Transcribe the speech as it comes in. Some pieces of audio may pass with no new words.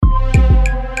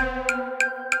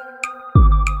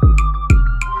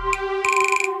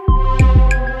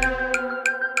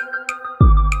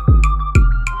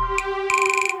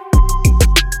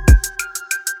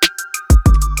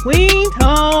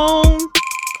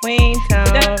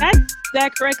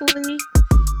that correctly?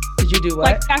 Did you do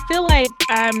Like, what? I feel like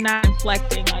I'm not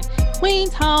inflecting like queen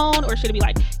tone, or should it be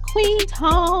like queen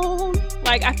tone?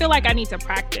 Like, I feel like I need to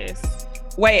practice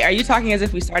Wait, are you talking as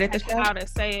if we started the show? how to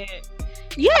say it.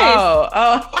 Yes.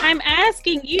 Oh. I'm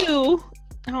asking you.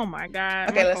 Oh my God.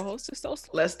 Okay, my co-host is so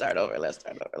slow. Let's start over.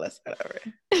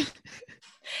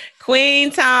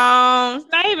 Queen Town. It's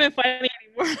not even funny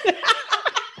anymore.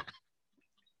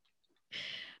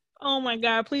 Oh my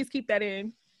God. Please keep that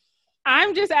in.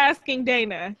 I'm just asking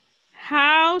Dana,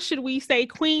 how should we say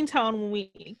queen tone when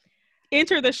we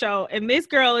enter the show? And this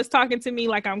girl is talking to me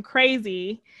like I'm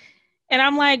crazy. And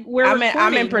I'm like, I'm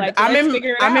in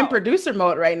out. producer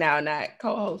mode right now, not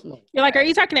co-host mode. You're like, are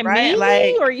you talking to me,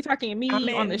 like, or are you talking to me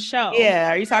on the show? Yeah,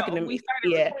 are you talking to me?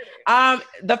 Yeah.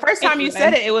 The first time you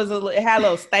said it, it had a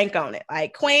little stank on it,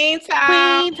 like Queen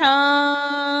Town. Queen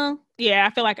Town. Yeah, I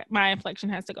feel like my inflection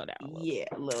has to go down a little. Yeah,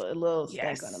 a little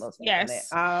stank on it. A little stank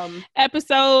on it.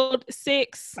 Episode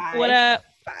 6. 5. What up?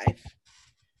 5.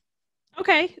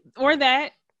 Okay, or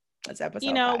that. That's episode.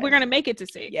 You know, 5. we're gonna make it to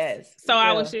 6. Yes. So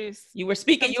I was just. You were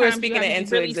speaking it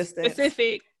into really existence.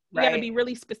 Specific. You gotta be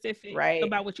really specific,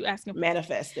 about what you asking for.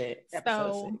 Manifest it.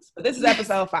 Episode 6. But this is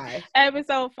episode 5.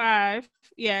 Episode 5.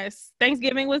 Yes.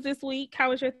 Thanksgiving was this week. How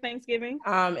was your Thanksgiving?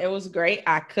 It was great.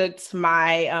 I cooked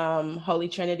my Holy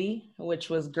Trinity,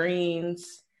 which was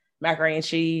greens, macaroni and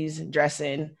cheese,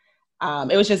 dressing.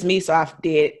 It was just me, so I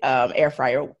did air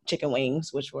fryer chicken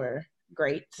wings, which were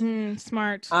great.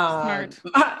 Smart.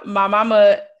 My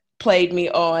mama played me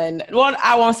on, well,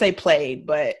 I won't say played,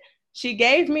 but she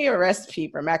gave me a recipe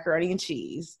for macaroni and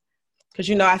cheese. Because,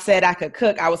 I said I could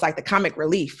cook. I was like the comic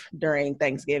relief during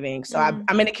Thanksgiving. So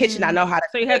I'm in the kitchen. I know how to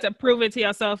So you had to prove it to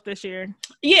yourself this year.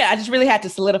 Yeah, I just really had to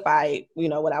solidify,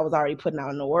 what I was already putting out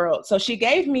in the world. So she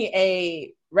gave me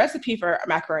a recipe for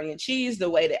macaroni and cheese the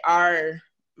way that our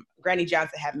Granny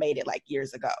Johnson had made it like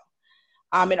years ago.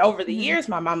 And over the years,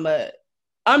 my mama,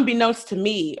 unbeknownst to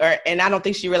me, and I don't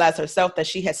think she realized herself, that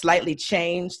she had slightly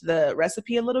changed the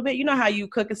recipe a little bit. You know how you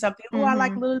cook something? Oh, I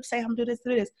like a little, say I'm do this.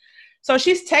 So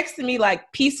she's texting me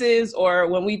like pieces, or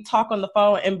when we talk on the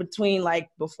phone in between, like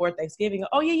before Thanksgiving,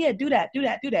 oh yeah, do that.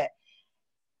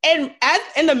 And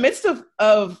in the midst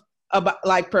of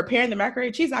like preparing the macaroni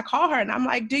and cheese, I call her and I'm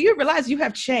like, do you realize you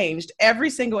have changed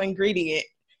every single ingredient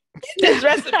in this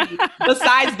recipe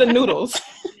besides the noodles?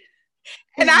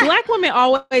 And Black women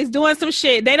always doing some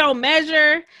shit. They don't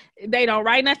measure. They don't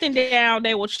write nothing down.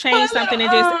 They will change something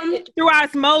and just through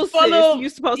osmosis. You're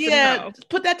supposed to know.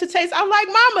 Put that to taste. I'm like,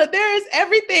 Mama, there is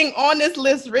everything on this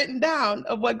list written down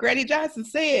of what Granny Johnson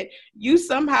said. You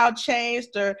somehow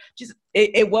changed, or just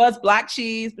it was black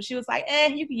cheese, but she was like,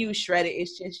 you can use shredded.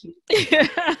 It's just you.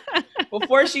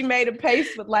 Before she made a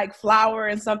paste with like flour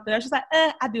and something, she's like,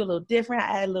 I do a little different.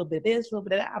 I add a little bit of this, a little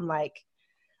bit of that. I'm like.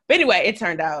 But anyway, it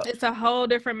turned out. It's a whole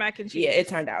different mac and cheese. Yeah, it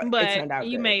turned out. But it turned out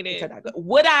you good. made it. It turned out good.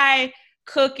 Would I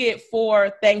cook it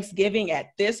for Thanksgiving at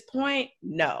this point?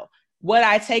 No. Would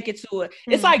I take it to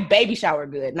it's like baby shower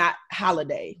good, not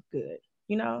holiday good,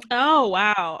 Oh,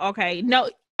 wow. Okay. No,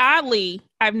 oddly,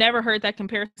 I've never heard that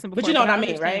comparison before. But you know what I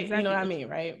mean, right? Exactly. You know what I mean,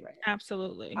 right?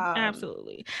 Absolutely.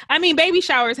 Absolutely. I mean, baby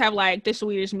showers have like the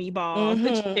Swedish meatballs,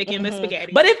 the chicken, the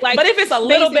spaghetti. But if it's a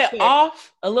little bit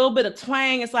off, a little bit of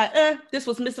twang, it's like, this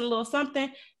was missing a little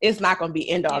something. It's not going to be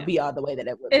end all be all the way that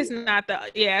it would. It's not the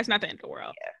end of the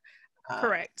world. Yeah.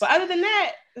 Correct. But other than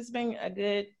that, it's been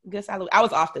a good solid. I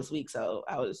was off this week, so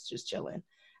I was just chilling.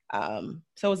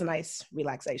 So it was a nice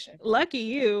relaxation. Lucky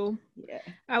you. Yeah.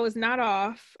 I was not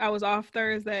off. I was off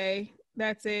Thursday.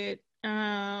 That's it.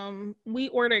 We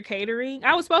ordered catering.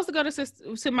 I was supposed to go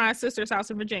to my sister's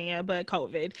house in Virginia, but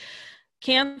COVID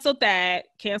canceled that,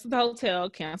 canceled the hotel,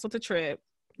 canceled the trip.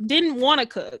 Didn't want to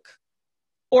cook.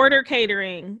 Order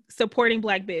catering, supporting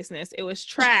Black business. It was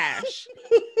trash,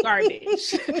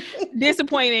 garbage,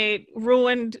 disappointed,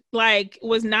 ruined, like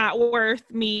was not worth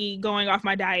me going off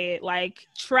my diet, like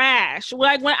trash.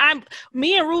 Like when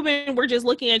me and Ruben were just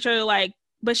looking at each other like,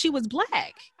 but she was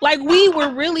Black. Like we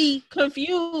were really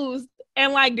confused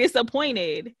and like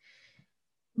disappointed.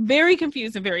 Very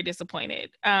confused and very disappointed.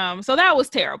 So that was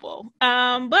terrible.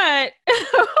 But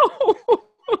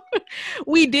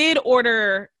we did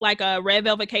order like a red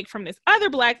velvet cake from this other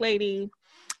Black lady.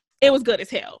 It was good as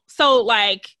hell. So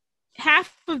like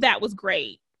half of that was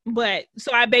great. But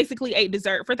so I basically ate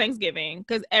dessert for Thanksgiving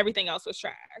because everything else was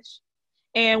trash.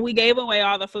 And we gave away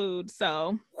all the food.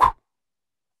 So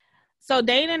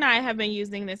Dana and I have been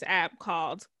using this app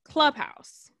called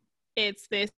Clubhouse. It's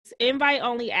this invite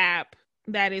only app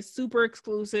that is super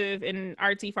exclusive and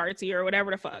artsy fartsy or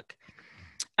whatever the fuck.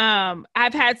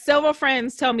 I've had several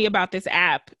friends tell me about this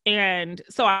app. And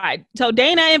so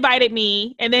Dana invited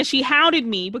me, and then she hounded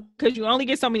me because you only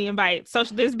get so many invites. So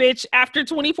this bitch, after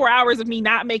 24 hours of me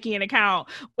not making an account,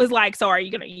 was like, so are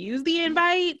you going to use the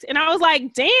invite? And I was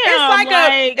like, damn.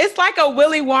 It's like a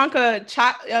Willy Wonka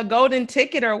a golden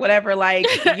ticket or whatever. Like,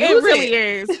 use it really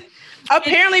is.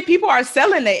 Apparently people are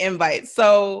selling their invites.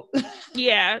 So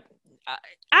yeah.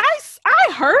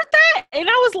 I heard that and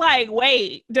I was like,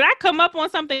 wait, did I come up on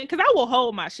something? Because I will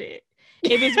hold my shit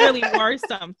if it's really worth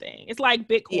something. It's like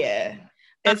Bitcoin. Yeah.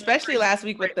 Especially last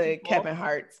week with the Kevin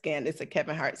Hart scandal. It's a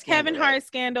Kevin Hart scandal. Kevin Hart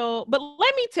scandal. But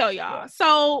let me tell y'all.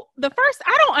 So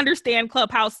I don't understand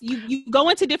Clubhouse. You go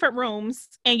into different rooms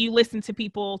and you listen to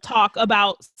people talk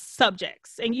about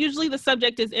subjects. And usually the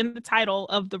subject is in the title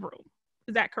of the room.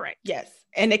 Is that correct? Yes.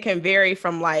 And it can vary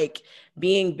from like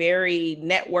being very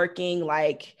networking,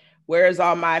 like where's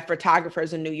all my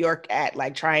photographers in New York at,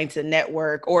 like trying to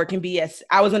network, or it can be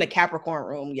I was in a Capricorn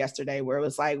room yesterday where it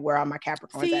was like, where are my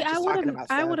Capricorns at, just talking about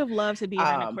stuff. I would have loved to be in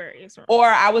an Aquarius room. Or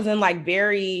I was in like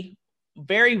very,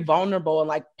 very vulnerable and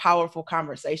like powerful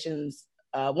conversations.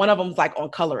 One of them was like on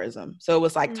colorism. So it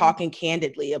was like talking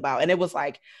candidly about, and it was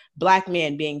like Black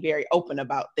men being very open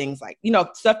about things like, you know,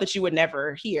 stuff that you would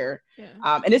never hear.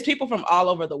 Yeah. And it's people from all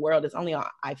over the world. It's only on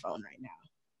iPhone right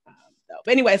now.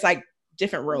 But anyway, it's like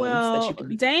different rooms that you can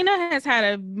be. Dana has had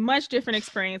a much different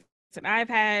experience than I've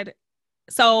had.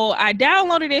 So I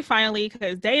downloaded it finally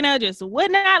because Dana just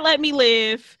would not let me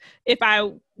live if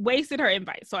I wasted her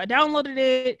invite. So I downloaded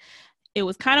it. It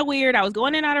was kind of weird. I was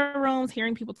going in and out of rooms,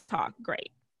 hearing people talk.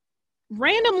 Great.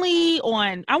 Randomly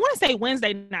on, I want to say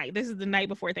Wednesday night, this is the night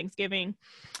before Thanksgiving,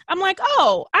 I'm like,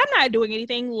 oh, I'm not doing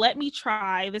anything. Let me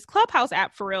try this Clubhouse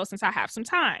app for real since I have some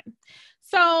time.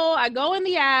 So I go in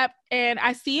the app and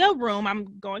I see a room.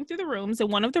 I'm going through the rooms, and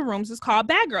one of the rooms is called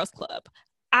Bad Girls Club.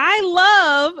 I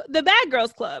love the Bad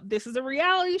Girls Club. This is a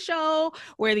reality show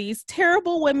where these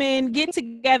terrible women get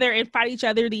together and fight each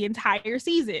other the entire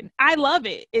season. I love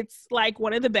it. It's like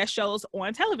one of the best shows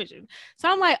on television. So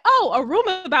I'm like, oh, a room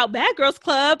about Bad Girls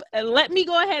Club. Let me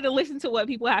go ahead and listen to what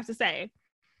people have to say.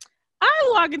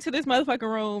 I log into this motherfucking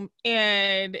room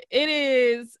and it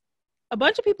is a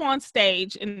bunch of people on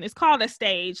stage, and it's called a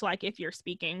stage, like if you're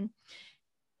speaking.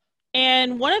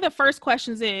 And one of the first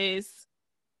questions is,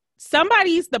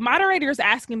 the moderator is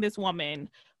asking this woman,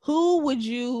 who do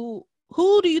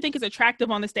you think is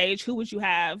attractive on the stage? Who would you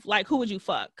have? Like, who would you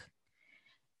fuck?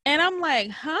 And I'm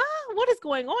like, huh? What is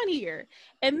going on here?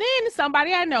 And then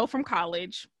somebody I know from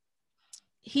college,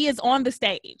 he is on the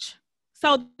stage.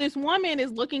 So this woman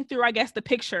is looking through, I guess, the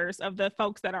pictures of the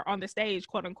folks that are on the stage,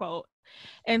 quote unquote,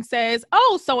 and says,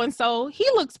 oh, so-and-so, he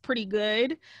looks pretty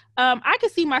good. I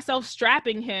could see myself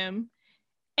strapping him.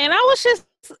 And I was just,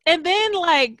 and then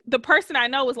like the person I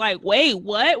know was like, wait,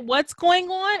 what's going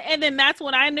on? And then that's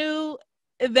when I knew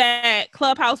that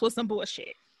Clubhouse was some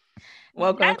bullshit.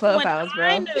 Welcome to Clubhouse, bro.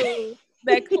 I knew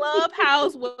that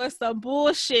Clubhouse was some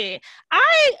bullshit.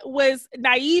 I was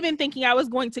naive in thinking I was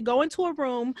going to go into a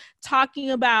room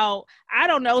talking about, I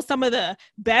don't know, some of the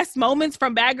best moments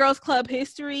from Bad Girls Club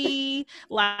history,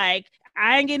 like,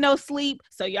 I ain't get no sleep,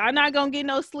 so y'all not gonna get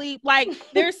no sleep. Like,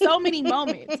 there's so many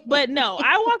moments. But no,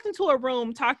 I walked into a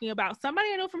room talking about somebody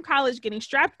I know from college getting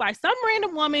strapped by some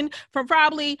random woman from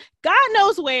probably God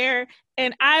knows where,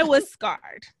 and I was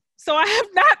scarred. So I have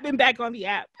not been back on the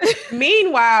app.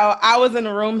 Meanwhile, I was in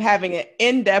a room having an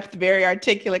in-depth, very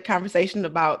articulate conversation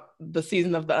about the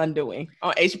season of The Undoing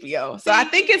on HBO. So I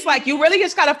think it's like, you really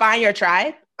just gotta find your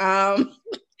tribe.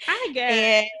 I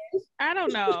guess. I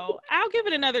don't know. I'll give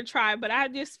it another try, but I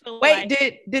just feel like...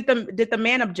 Wait, did the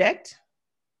man object?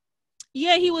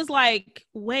 Yeah, he was like,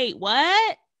 wait,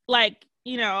 what? Like,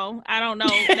 you know, I don't know.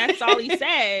 That's all he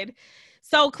said.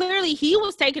 So clearly he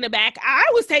was taken aback. I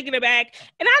was taken aback.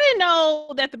 And I didn't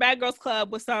know that the Bad Girls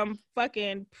Club was some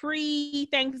fucking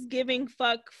pre-Thanksgiving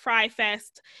fuck fry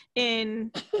fest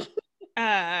in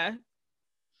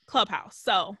Clubhouse.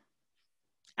 So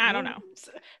I don't know.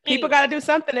 People got to do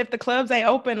something if the clubs ain't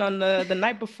open on the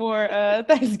night before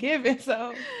Thanksgiving.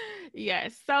 So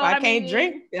yes. So I can't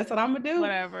drink. That's what I'm going to do.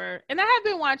 Whatever. And I have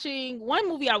been watching one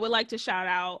movie I would like to shout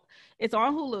out. It's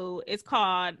on Hulu. It's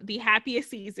called The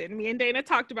Happiest Season. Me and Dana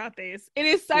talked about this. It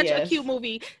is such a cute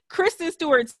movie. Kristen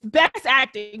Stewart's best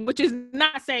acting, which is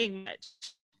not saying much.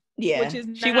 Yeah.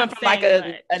 She went from like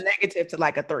a negative to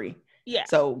like a 3. Yeah.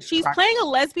 So she's playing a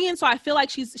lesbian, so I feel like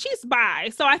she's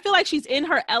bi. So I feel like she's in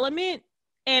her element,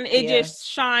 and it just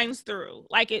shines through.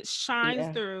 Like, it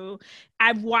shines through.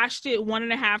 I've watched it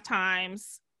 1.5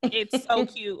 times. It's so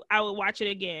cute. I would watch it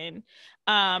again.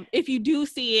 If you do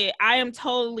see it, I am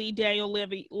totally Daniel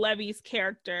Levy's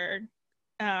character.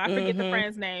 I forget the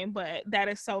friend's name, but that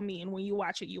is so mean. When you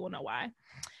watch it, you will know why.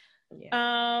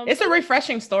 Yeah. It's a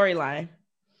refreshing storyline.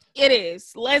 It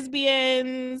is.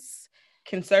 Lesbians,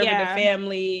 conservative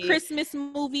family, Christmas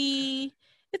movie.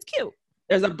 It's cute.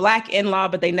 There's a black in-law,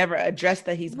 but they never address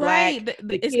that he's black.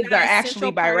 The kids are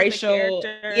actually biracial.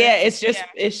 Yeah, it's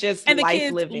just and the life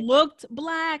kids living. Looked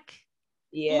black.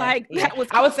 Yeah, that was.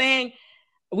 I was saying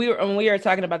we were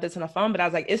talking about this on the phone, but I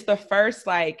was like, it's the first,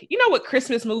 like, you know what,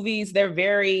 Christmas movies, they're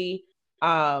very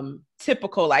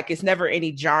typical, like it's never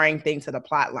any jarring thing to the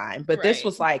plot line, but this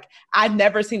was like, I've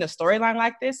never seen a storyline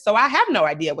like this, so I have no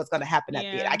idea what's going to happen at the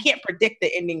end. I can't predict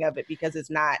the ending of it because it's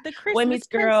not the Christmas meets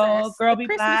girl be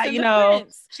black, you know,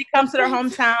 she comes to their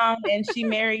hometown and she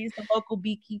marries the local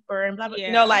beekeeper and blah blah,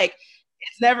 you know, like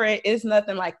it's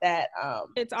nothing like that.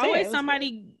 It's always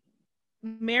somebody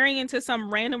marrying into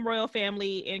some random royal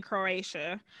family in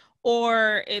Croatia,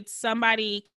 or it's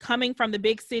somebody coming from the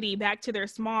big city back to their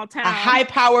small town. A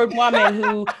high-powered woman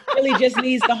who really just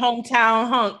needs the hometown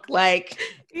hunk. Like,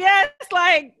 yes,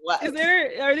 like,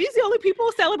 are these the only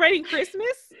people celebrating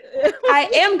Christmas? I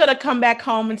am gonna come back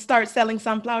home and start selling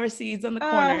sunflower seeds on the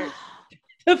corner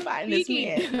to find this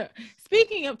man.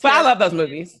 Speaking of, but I love those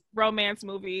movies, romance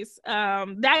movies.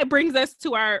 That brings us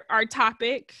to our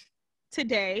topic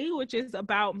today, which is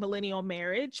about millennial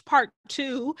marriage, part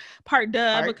 2,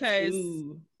 because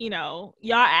you know,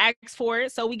 y'all asked for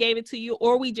it, so we gave it to you,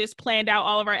 or we just planned out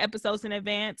all of our episodes in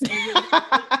advance.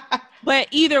 But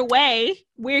either way,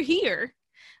 we're here.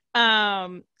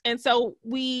 And so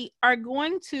we are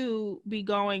going to be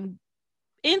going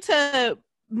into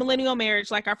millennial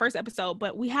marriage like our first episode,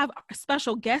 but we have a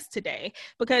special guest today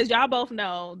because y'all both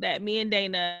know that me and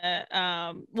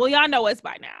Dana, well, y'all know us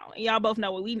by now, and y'all both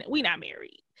know we not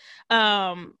married.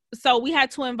 So we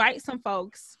had to invite some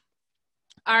folks.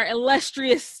 Our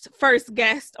illustrious first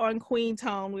guest on Queen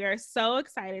Tone. We are so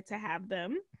excited to have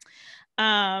them.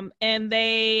 And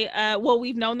they, well,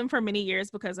 we've known them for many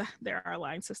years because they're our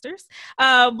line sisters.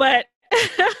 But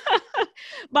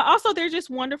but also they're just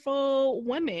wonderful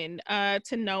women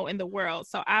to know in the world.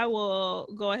 So I will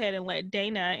go ahead and let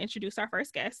Dana introduce our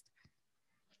first guest.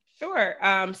 Sure.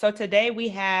 So today we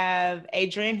have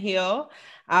Adrienne Hill.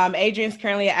 Adrienne's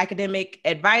currently an academic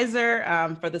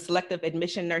advisor for the selective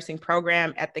admission nursing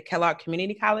program at the Kellogg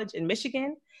Community College in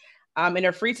Michigan. In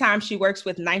her free time, she works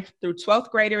with 9th through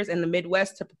 12th graders in the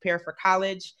Midwest to prepare for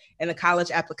college and the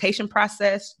college application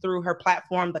process through her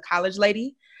platform, The College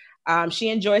Lady. She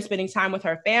enjoys spending time with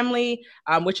her family,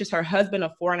 which is her husband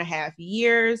of 4.5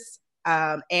 years,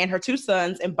 and her 2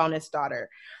 sons and bonus daughter.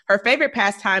 Her favorite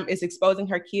pastime is exposing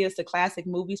her kids to classic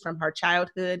movies from her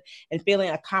childhood and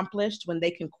feeling accomplished when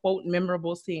they can quote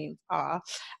memorable scenes.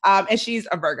 And she's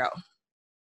a Virgo.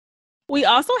 We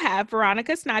also have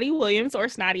Veronica Snotty Williams, or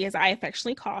Snotty as I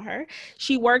affectionately call her.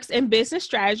 She works in business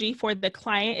strategy for the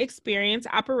client experience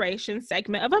operations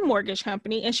segment of a mortgage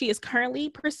company, and she is currently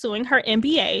pursuing her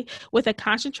MBA with a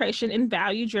concentration in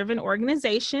value-driven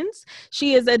organizations.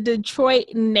 She is a Detroit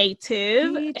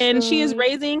native, and she is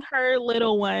raising her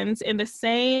little ones in the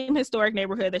same historic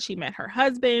neighborhood that she met her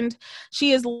husband.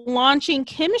 She is launching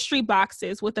chemistry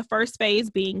boxes, with the first phase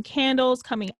being candles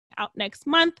coming out next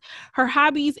month. Her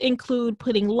hobbies include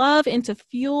putting love into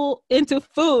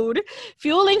food,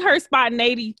 fueling her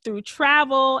spontaneity through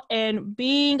travel, and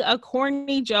being a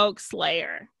corny joke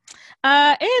slayer.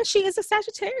 And she is a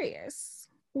Sagittarius.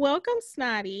 Welcome,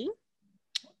 Snotty.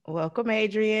 Welcome,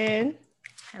 Adrienne.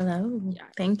 Hello.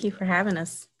 Thank you for having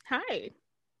us. Hi.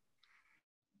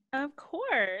 Of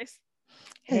course.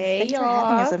 Hey, thanks y'all. for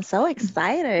having us. I'm so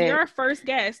excited. You're our first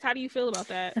guest. How do you feel about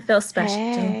that? I feel special.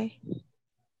 Hey.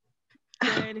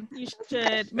 Good. You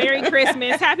should. Merry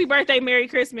Christmas. Happy birthday, Merry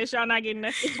Christmas. Y'all not getting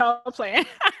this y'all plan.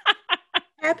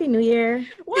 Happy New Year.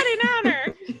 What an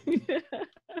honor.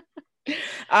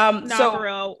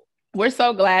 So we're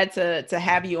so glad to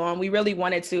have you on. We really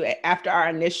wanted to, after our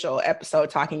initial episode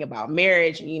talking about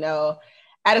marriage, you know,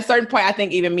 at a certain point, I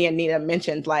think even me and Nina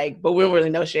mentioned like, but we don't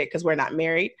really know shit because we're not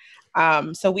married.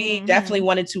 So we definitely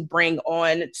wanted to bring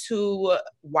on 2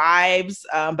 wives,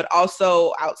 but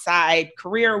also outside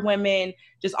career women,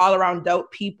 just all around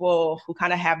dope people who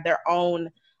kind of have their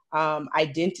own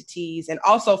identities. And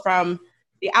also from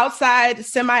the outside,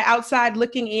 semi-outside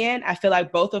looking in, I feel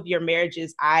like both of your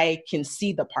marriages, I can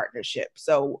see the partnership.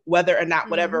 So whether or not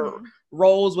whatever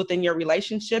roles within your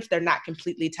relationships, they're not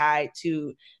completely tied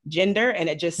to gender. And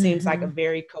it just seems like a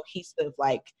very cohesive,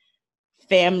 like,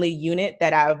 family unit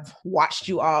that I've watched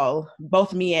you all,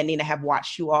 both me and Nina have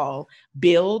watched you all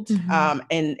build and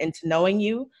into knowing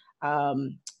you.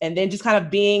 And then just kind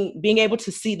of being able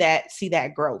to see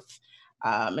that growth.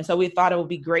 And so we thought it would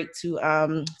be great to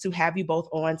have you both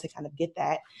on to kind of get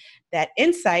that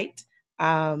insight.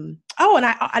 And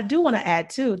I do want to add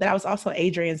too that I was also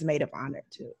Adrian's maid of honor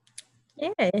too.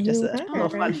 Yeah, just a little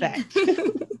fun fact.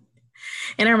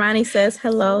 And Armani says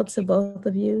hello to both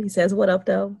of you. He says, "What up,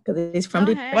 though?" Because he's from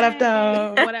Hey. What up,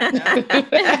 though? What up,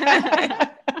 though?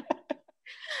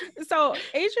 So,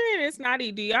 Adrian and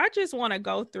Snotty, do y'all just want to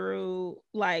go through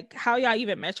like how y'all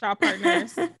even met y'all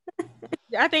partners?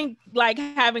 I think like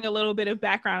having a little bit of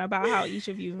background about how each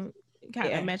of you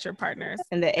kind of met your partners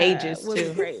and the ages was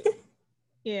too. Great.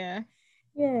 Yeah.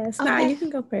 Yeah, Snotty, you can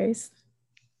go first.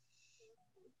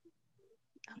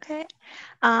 Okay.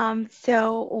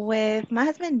 So with my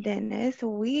husband Dennis,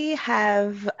 we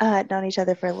have known each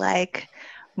other for like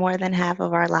more than half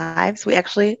of our lives. We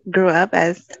actually grew up,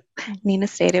 as Nina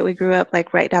stated, we grew up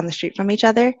like right down the street from each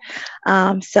other.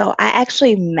 So I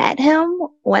actually met him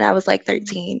when I was like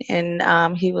 13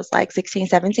 and he was like 16,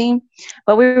 17,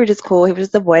 but we were just cool. He was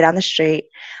just a boy down the street.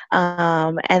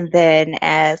 And then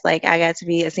as like I got to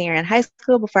be a senior in high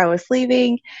school before I was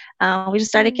leaving, we just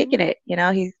started kicking it. You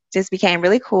know, he just became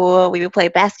really cool. We would play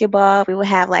basketball. We would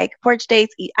have like porch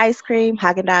dates, eat ice cream,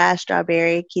 Haagen-Dazs,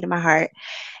 strawberry, key to my heart,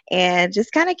 and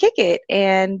just kind of kick it.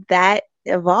 And that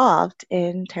evolved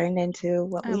and turned into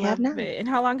what we have now. And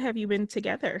how long have you been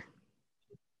together?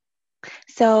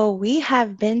 So we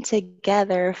have been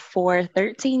together for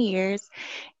 13 years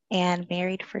and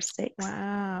married for 6.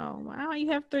 Wow. You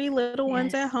have 3 little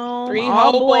ones at home. 3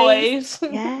 whole boys.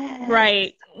 Yes.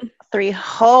 Right. 3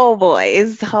 whole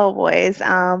boys.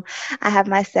 I have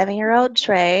my 7-year-old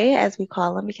Trey, as we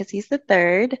call him, because he's the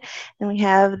third. And we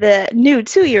have the new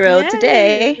 2-year-old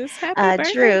today,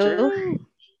 Drew.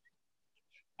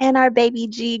 And our baby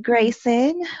G,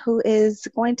 Grayson, who is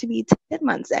going to be 10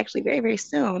 months actually very, very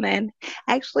soon. And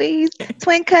actually, he's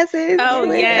twin cousins.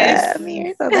 Oh, yes.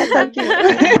 Amir, so that's so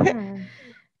cute.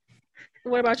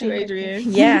 What about you, Adrian?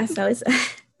 Yeah, so it's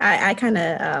I kind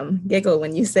of giggled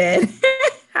when you said,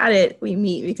 how did we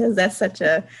meet? Because that's such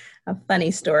a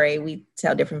funny story. We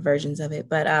tell different versions of it.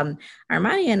 But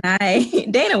Armani and I,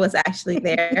 Dana was actually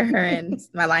there, her and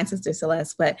my line sister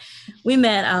Celeste. But we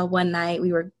met one night.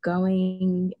 We were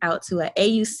going out to an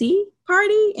AUC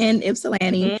party in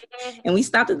Ypsilanti. And we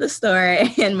stopped at the store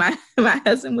and my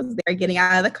husband was there getting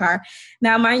out of the car.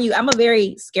 Now, mind you, I'm a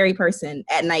very scary person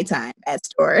at nighttime at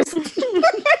stores.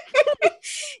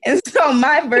 And so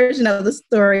my version of the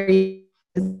story,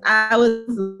 I was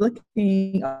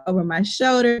looking over my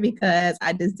shoulder because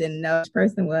I just didn't know which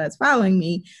person was following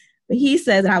me. But he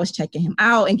says that I was checking him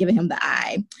out and giving him the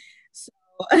eye.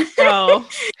 So,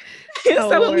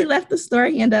 when we left the store,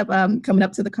 he ended up coming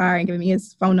up to the car and giving me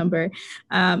his phone number.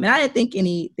 And I didn't think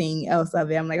anything else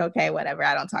of it. I'm like, okay, whatever.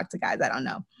 I don't talk to guys I don't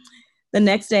know. The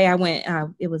next day I went,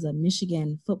 it was a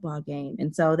Michigan football game.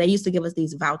 And so they used to give us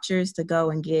these vouchers to go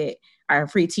and get our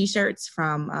free t-shirts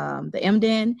from the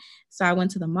M-Den. So I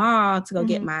went to the mall to go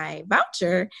get my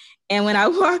voucher. And when I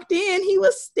walked in, he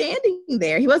was standing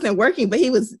there. He wasn't working, but he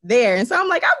was there. And so I'm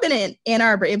like, I've been in Ann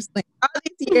Arbor, Ypsilanti all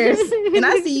these years, and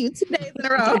I see you 2 days in a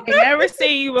row. I've never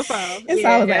seen you before. And so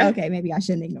I was like, okay, maybe I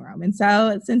shouldn't ignore him. And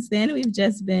so since then, we've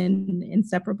just been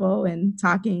inseparable and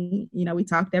talking. You know, we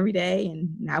talked every day, and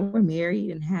now we're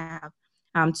married and have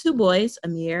 2 boys,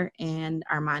 Amir and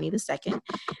Armani the second.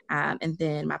 And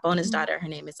then my bonus daughter, her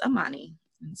name is Amani.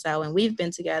 And so, and we've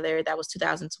been together, that was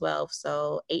 2012,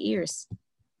 so 8 years.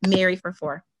 Married for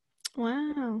 4.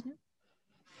 Wow.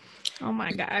 Oh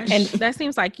my gosh. And that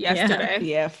seems like yesterday.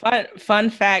 Yeah.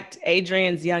 Fun fact,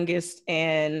 Adrian's youngest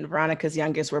and Veronica's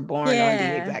youngest were born on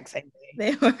the exact same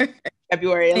day. They were.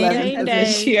 February 11th of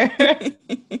this year.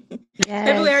 Yes.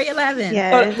 February 11th.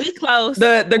 Yes. We close.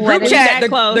 The group chat,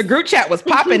 the group chat was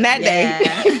popping that day.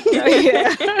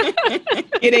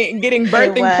 Getting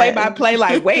birthing play-by-play.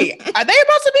 Like, wait, are they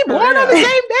supposed to be born on the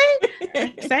same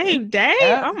day? Same day?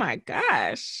 Yep. Oh my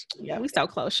gosh. Yep. We so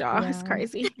close, y'all. It's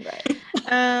crazy. Right.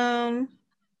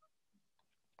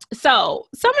 So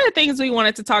some of the things we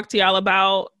wanted to talk to y'all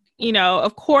about, you know,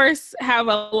 of course, have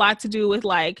a lot to do with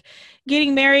like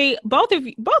getting married. Both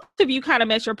of you kind of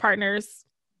met your partners.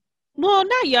 Well,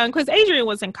 not young, because Adrian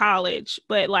was in college,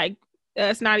 but like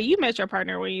Snotty, you met your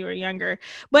partner when you were younger.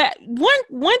 But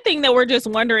one thing that we're just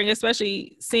wondering,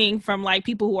 especially seeing from like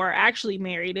people who are actually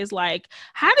married, is like,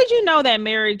 how did you know that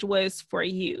marriage was for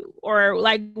you? Or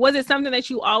like, was it something that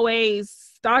you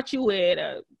always thought you would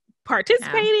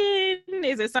participate in?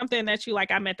 Is it something that you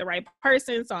like, I met the right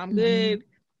person, so I'm good?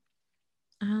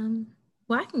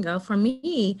 Well, I can go. For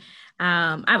me,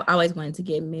 I've always wanted to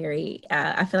get married.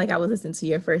 I feel like I was listening to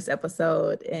your first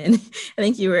episode, and I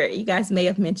think you guys may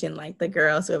have mentioned like the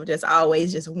girls who have just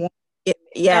always just want to get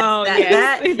Yes, Oh,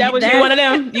 yes. That was You one of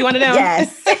them. You one of them.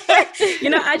 Yes.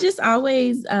 I just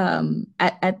always,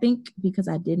 I think because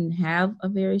I didn't have a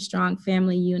very strong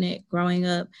family unit growing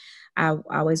up, I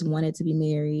always wanted to be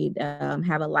married,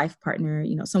 have a life partner,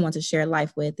 someone to share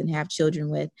life with and have children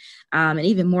with. And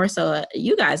even more so,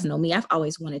 you guys know me, I've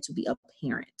always wanted to be a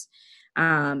parent.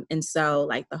 And so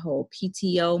like the whole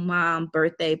PTO mom,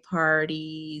 birthday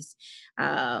parties,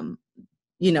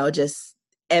 just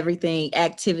everything,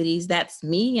 activities, that's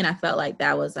me. And I felt like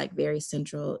that was like very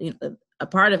central. A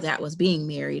part of that was being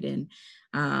married and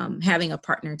having a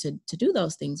partner to do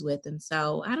those things with. And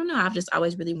so I don't know, I've just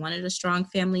always really wanted a strong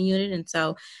family unit. And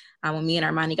so when me and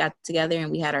Armani got together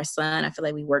and we had our son, I feel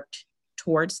like we worked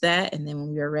towards that. And then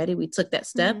when we were ready, we took that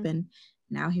step and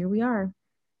now here we are.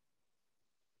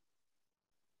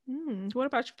 What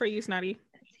about for you, Snotty?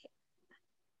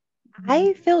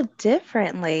 I feel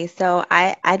differently. So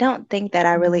I don't think that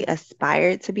I really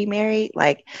aspired to be married.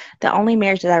 Like the only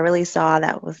marriage that I really saw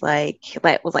that was like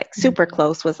super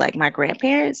close was like my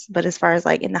grandparents. But as far as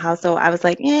like in the household, I was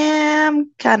like, yeah,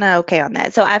 I'm kind of okay on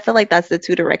that. So I feel like that's the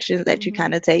two directions that you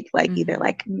kind of take. Like either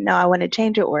like, no, I want to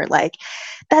change it, or like,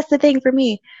 that's the thing for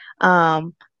me.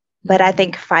 But I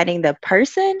think finding the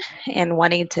person and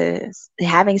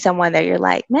having someone that you're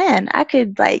like, man, I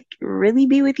could like really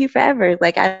be with you forever.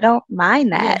 Like, I don't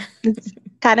mind that. Yeah. It's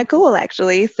kind of cool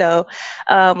actually. So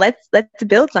let's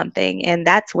build something. And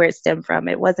that's where it stemmed from.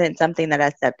 It wasn't something that I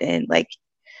stepped in like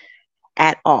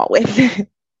at all with.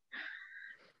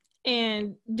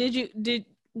 And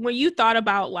when you thought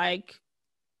about like,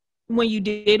 when you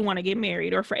did want to get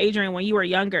married, or for Adrian, when you were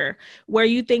younger, were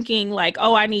you thinking like,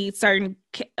 oh, I need certain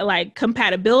like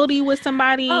compatibility with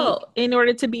somebody in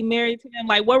order to be married to them?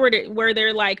 Like, what were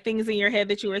there like things in your head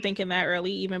that you were thinking that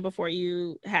early, even before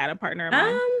you had a partner in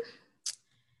mind?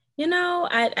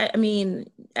 I mean,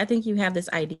 I think you have this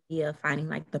idea of finding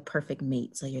like the perfect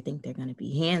mate. So you think they're going to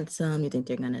be handsome. You think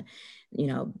they're going to,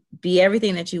 be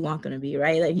everything that you want them to be,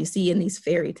 right? Like you see in these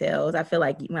fairy tales. I feel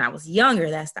like when I was younger,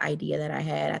 that's the idea that I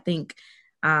had. I think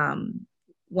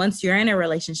once you're in a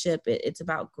relationship, it's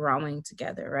about growing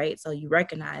together, right? So you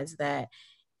recognize that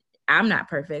I'm not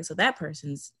perfect. So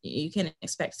you can't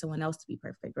expect someone else to be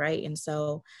perfect, right? And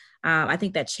so I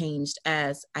think that changed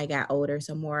as I got older.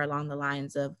 So more along the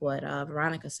lines of what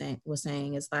Veronica was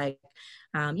saying is like,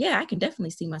 I can definitely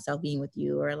see myself being with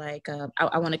you, or like,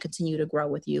 I want to continue to grow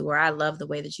with you, or I love the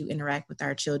way that you interact with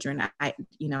our children. I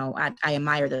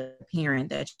admire the parent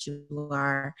that you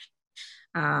are.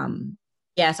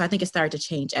 So I think it started to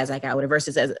change as I got older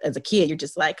versus as a kid, you're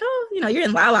just like, oh, you're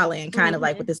in la la land, kind of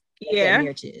like with this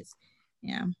marriage is.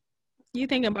 Yeah. You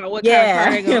thinking about what kind of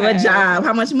car they gonna what have. job,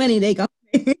 how much money they gonna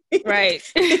right.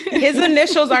 His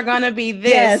initials are gonna be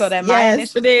this, so that my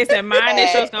initials this and my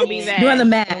initials gonna be that. Doing the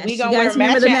match. We gonna wear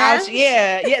matching outfits.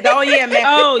 Yeah. Oh yeah,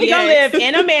 man. We gonna live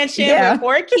in a mansion with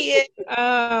 4 kids.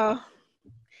 Oh,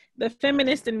 the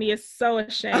feminist in me is so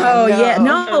ashamed. Oh yeah,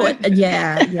 no,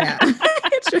 yeah.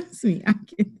 Trust me, I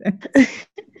get that.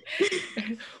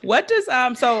 What does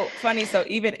so funny, so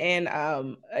even in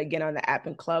again on the app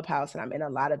and Clubhouse, and I'm in a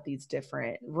lot of these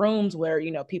different rooms where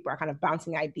people are kind of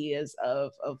bouncing ideas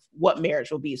of what marriage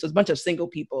will be. So it's a bunch of single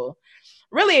people,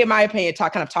 really in my opinion,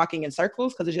 talking in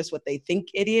circles because it's just what they think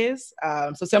it is.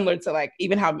 So similar to like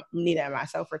even how Nina and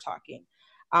myself are talking,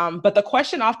 but the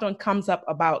question often comes up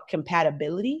about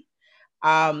compatibility,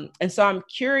 and so I'm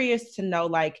curious to know,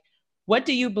 like, what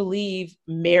do you believe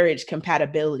marriage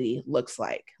compatibility looks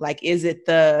like? Like, is it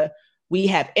we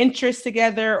have interests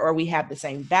together, or we have the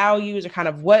same values, or kind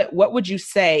of what would you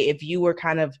say if you were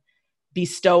kind of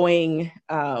bestowing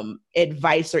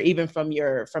advice, or even from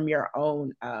your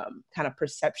own kind of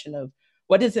perception of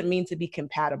what does it mean to be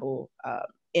compatible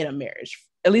in a marriage,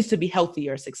 at least to be healthy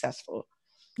or successful?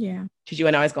 Yeah. Because you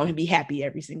and I is going to be happy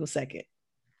every single second,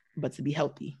 but to be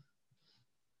healthy.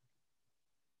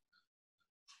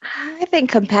 I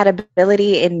think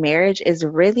compatibility in marriage is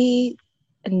really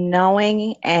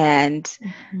knowing and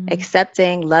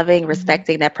accepting, loving,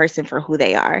 respecting that person for who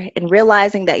they are, and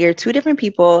realizing that you're two different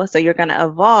people. So you're going to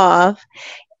evolve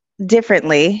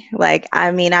differently. Like,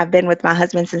 I mean, I've been with my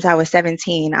husband since I was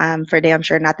 17. I'm for damn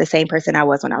sure not the same person I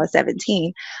was when I was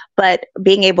 17, but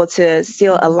being able to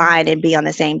still align and be on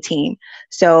the same team.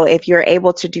 So if you're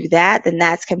able to do that, then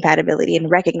that's compatibility,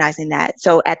 and recognizing that.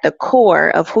 So at the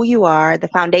core of who you are, the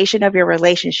foundation of your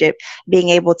relationship, being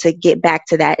able to get back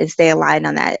to that and stay aligned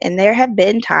on that. And there have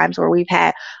been times where we've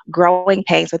had growing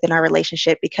pains within our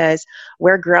relationship because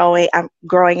I'm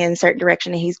growing in a certain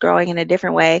direction and he's growing in a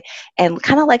different way. And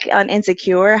kind of like on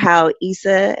Insecure, how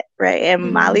Issa, right,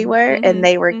 and Molly were, and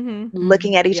they were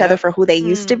looking at each other for who they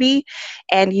used to be.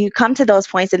 And you come to those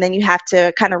points, and then you have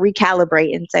to kind of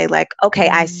recalibrate and say, like, okay,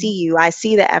 I see you, I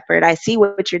see the effort, I see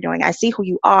what you're doing, I see who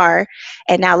you are,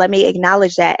 and now let me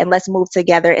acknowledge that, and let's move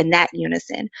together in that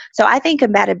unison. So I think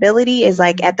compatibility is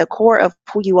like at the core of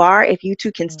who you are. If you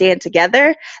two can stand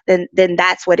together, then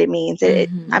that's what it means.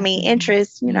 I mean,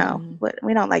 interests, you know,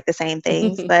 we don't like the same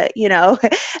things, but you know,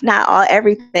 not all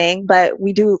everything, but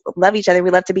we do love each other.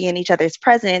 We love to be in each other's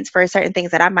presence for certain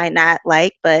things that I might not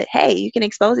like, but hey, you can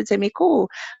expose it to me, cool.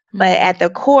 But at the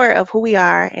core of who we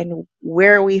are and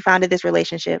where we founded this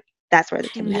relationship, that's where the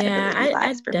compatibility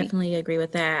lies for me. I definitely agree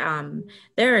with that.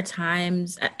 There are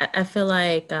times I feel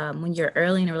like when you're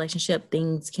early in a relationship,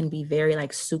 things can be very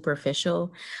like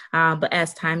superficial. But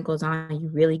as time goes on, you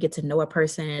really get to know a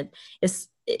person. It's,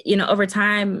 you know, over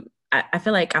time, I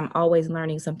feel like I'm always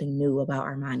learning something new about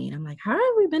Armani. And I'm like, how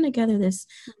have we been together this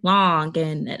long?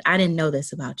 And I didn't know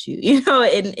this about you, you know,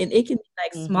 and it can be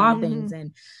like small things.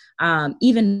 And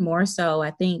even more so,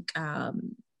 I think,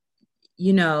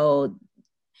 you know,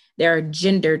 there are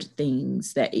gendered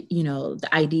things that, you know,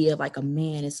 the idea of like a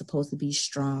man is supposed to be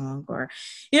strong, or,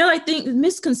 you know, I think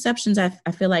misconceptions I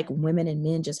feel like women and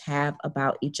men just have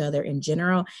about each other in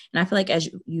general. And I feel like as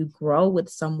you grow with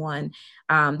someone,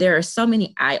 there are so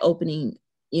many eye-opening,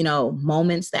 you know,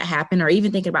 moments that happen, or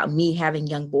even thinking about me having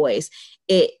young boys,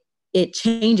 it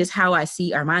changes how I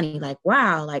see Armani. Like,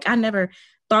 wow, like I never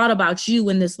thought about you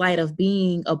in this light of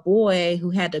being a boy who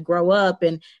had to grow up,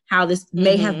 and how this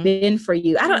may have been for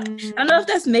you. I don't know if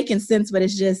that's making sense, but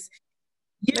it's just,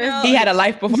 you know, he had a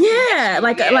life before. Yeah,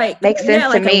 like makes sense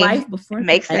like to me. A life before.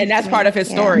 Makes sense, and that's part of his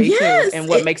story too, and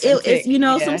what makes him tick. You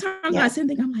know, sometimes I sit and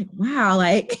think, I'm like, wow,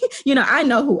 like, you know, I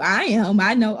know who I am.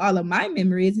 I know all of my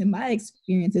memories and my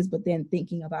experiences, but then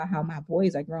thinking about how my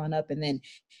boys are growing up, and then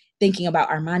thinking about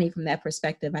Armani from that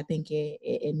perspective, I think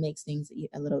it makes things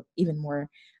a little even more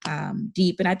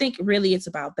deep. And I think really it's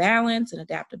about balance and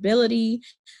adaptability.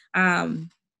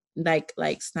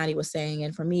 Like Snotty was saying,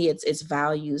 and for me, it's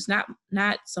values,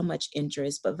 not so much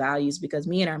interest, but values, because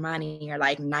me and Armani are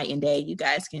like night and day. You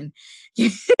guys can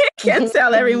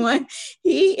tell everyone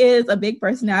he is a big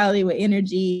personality with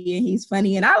energy, and he's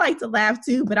funny, and I like to laugh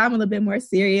too, but I'm a little bit more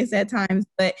serious at times.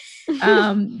 But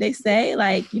they say,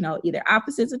 like, you know, either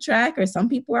opposites attract, or some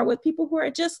people are with people who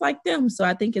are just like them. So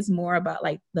I think it's more about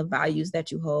like the values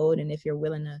that you hold, and if you're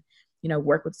willing to, you know,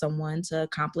 work with someone to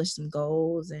accomplish some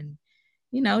goals, and,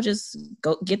 you know, just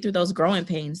go get through those growing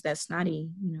pains that Snotty,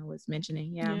 you know, was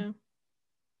mentioning. Yeah.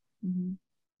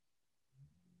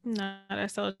 No,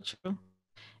 that's so true.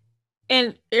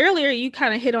 And earlier you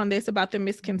kind of hit on this about the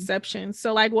misconceptions.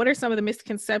 So like, what are some of the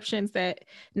misconceptions that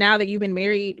now that you've been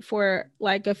married for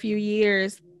like a few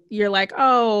years, you're like,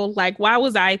 oh, like, why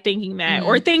was I thinking that?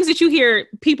 Or things that you hear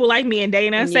people like me and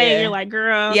Dana say, you're like,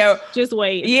 girl, just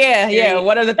wait. Yeah.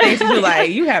 What are the things you're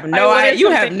like, you have no idea. You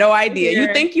have no idea.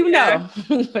 You think you know,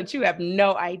 but you have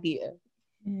no idea.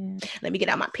 Let me get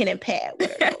out my pen and pad.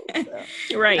 What are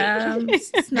those? Right.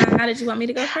 How did you want me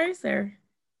to go first, or?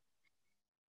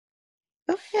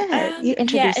 Go ahead. You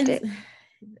introduced it.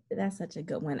 That's such a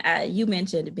good one. You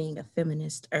mentioned being a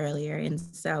feminist earlier. And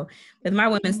so with my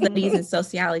women's studies and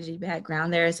sociology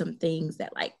background, there are some things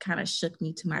that like kind of shook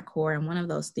me to my core. And one of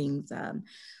those things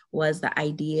was the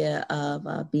idea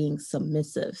of being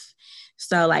submissive.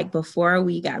 So like before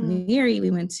we got married,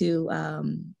 we went to,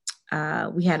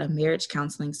 we had a marriage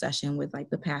counseling session with like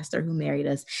the pastor who married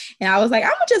us. And I was like,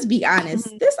 I'm gonna just be honest.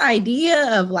 This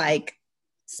idea of like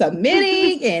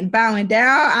submitting and bowing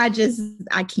down, I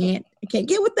can't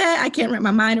get with that. I can't wrap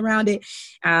my mind around it.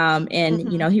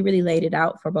 And you know, he really laid it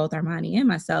out for both Armani and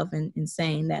myself in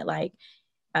saying that like,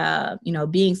 you know,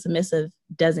 being submissive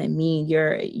doesn't mean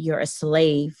you're a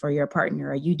slave for your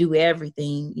partner, or you do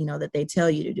everything, you know, that they tell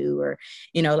you to do, or,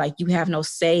 you know, like you have no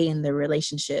say in the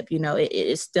relationship. You know, it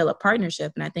is still a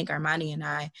partnership. And I think Armani and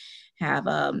I have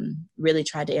really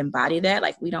tried to embody that.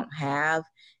 Like, we don't have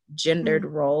gendered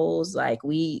roles. Like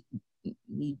we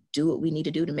do what we need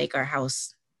to do to make our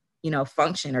house, you know,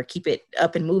 function or keep it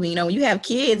up and moving. You know, when you have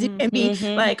kids, you can be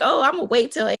like, oh, I'm gonna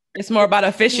wait till it's more about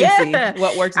efficiency.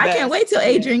 What works best. I can't wait till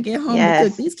Adrian get home to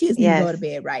cook. These kids need to go to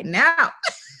bed right now.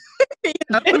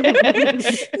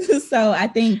 So I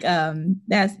think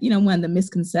that's, you know, one of the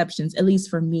misconceptions, at least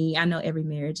for me. I know every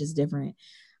marriage is different,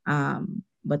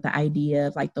 but the idea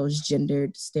of like those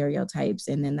gendered stereotypes,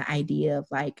 and then the idea of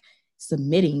like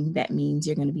submitting, that means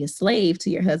you're going to be a slave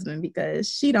to your husband, because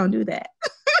she don't do that.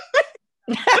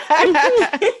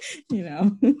 You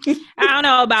know. I don't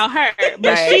know about her,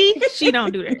 but Right. she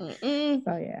don't do that. Mm-mm.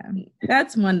 So yeah,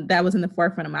 that's one that was in the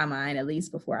forefront of my mind, at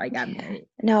least before I got married.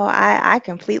 No, I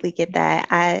completely get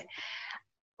that.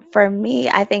 For me,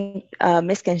 I think a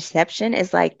misconception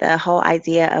is like the whole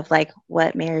idea of like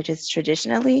what marriage is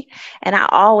traditionally. And I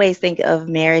always think of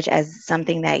marriage as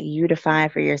something that you define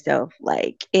for yourself.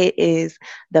 Like it is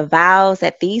the vows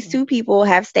that these two people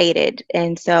have stated.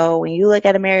 And so when you look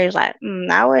at a marriage, like,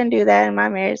 I wouldn't do that in my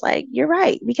marriage, like, you're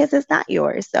right, because it's not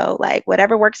yours. So, like,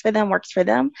 whatever works for them works for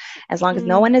them. As long as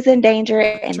no one is in danger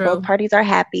and True. both parties are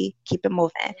happy, keep it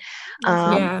moving.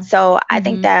 Yeah. So I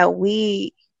think Mhm. that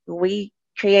we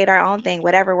create our own thing.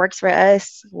 Whatever works for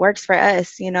us works for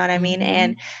us. You know what I mean?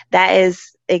 And that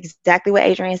is exactly what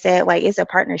Adrienne said. Like it's a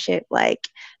partnership. Like,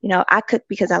 I cook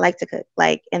because I like to cook.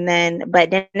 Like, and then but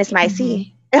Dennis might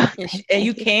see. And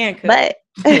you can cook. But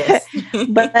Yes.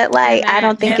 but like I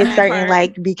don't think And it's that certain part.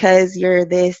 like because you're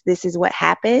this is what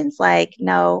happens. Like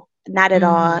no, not at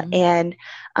all. And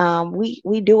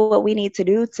we do what we need to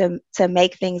do to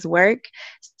make things work.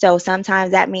 So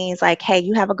sometimes that means like, hey,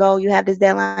 you have a goal, you have this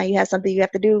deadline, you have something you have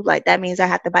to do. Like that means I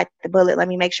have to bite the bullet. Let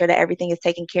me make sure that everything is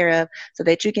taken care of so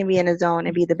that you can be in the zone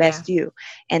and be the best you.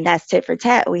 And that's tit for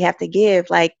tat. We have to give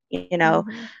like,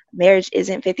 marriage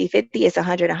isn't 50-50, it's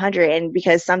 100-100. And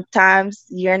because sometimes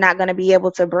you're not going to be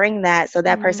able to bring that. So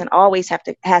that person always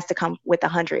has to come with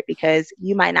 100 because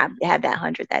you might not have that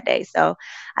 100 that day. So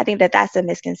I think that that's a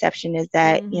misconception is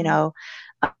that,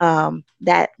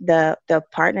 that the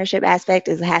partnership aspect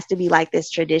has to be like this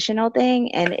traditional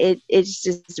thing. And it's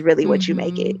just really what you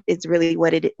make it. It's really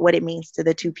what it means to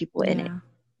the two people in it.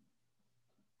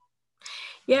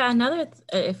 Yeah, another,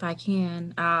 if I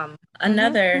can,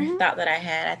 another thought that I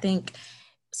had, I think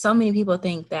so many people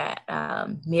think that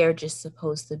marriage is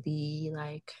supposed to be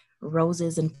like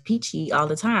roses and peachy all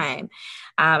the time.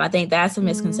 I think that's a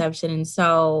misconception. And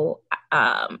so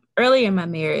early in my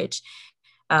marriage,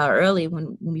 early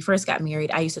when we first got married,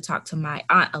 I used to talk to my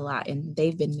aunt a lot, and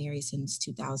they've been married since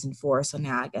 2004. So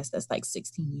now I guess that's like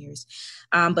 16 years.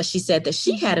 But she said that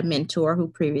she had a mentor who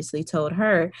previously told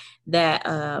her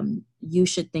that you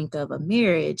should think of a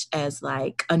marriage as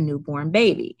like a newborn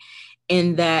baby,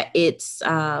 in that it's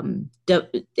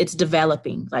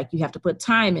developing. Like you have to put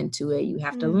time into it, you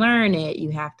have to learn it,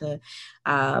 you have to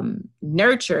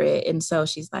nurture it. And so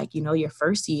she's like, your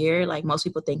first year, like most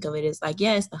people think of it as like,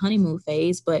 yes, the honeymoon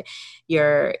phase, but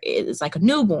it's like a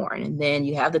newborn, and then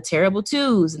you have the terrible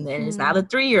twos, and then it's now the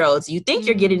 3-year-olds. You think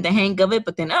you're getting the hang of it,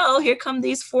 but then here come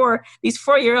these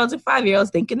 4-year-olds and 5-year-olds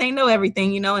thinking they know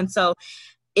everything, and so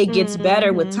it gets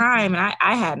better with time. And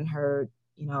I hadn't heard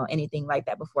anything like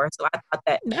that before. So I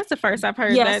thought that's the first I've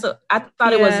heard. Yeah, that. so I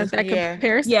thought it was that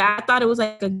comparison. Yeah, I thought it was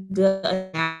like a good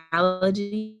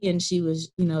analogy. And she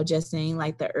was, just saying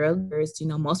like the early years,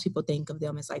 most people think of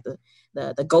them as like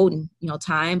the golden,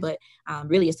 time, but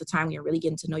really it's the time when you're really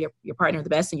getting to know your partner the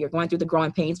best, and you're going through the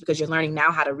growing pains because you're learning now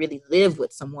how to really live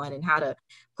with someone and how to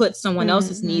put someone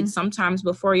else's needs sometimes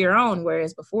before your own,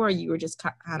 whereas before you were just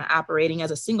kind of operating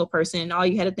as a single person and all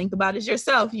you had to think about is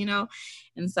yourself,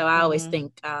 And so I always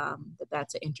think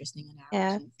that's an interesting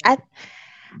analogy. Yeah,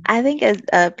 I think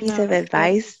a piece of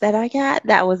advice that I got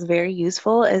that was very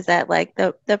useful is that like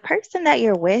the person that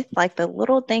you're with, like the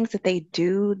little things that they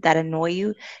do that annoy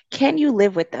you, can you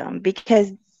live with them?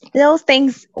 Because those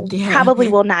things probably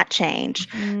will not change.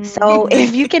 So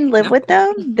if you can live with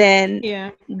them, then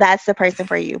that's the person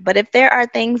for you. But if there are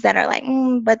things that are like,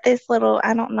 but this little,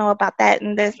 I don't know about that,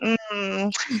 and this,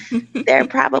 they're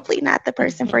probably not the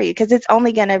person for you, because it's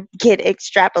only going to get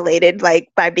extrapolated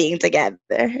like by being together.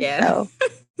 Yeah. So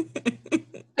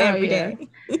every day.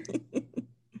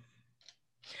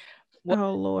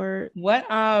 Oh Lord.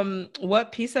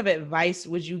 What piece of advice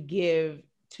would you give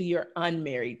to your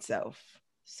unmarried self?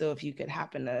 So if you could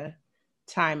hop in a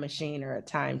time machine or a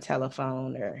time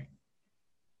telephone or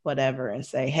whatever and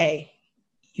say, hey,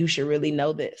 you should really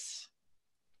know this.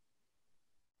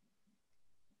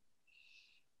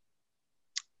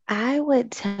 I would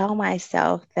tell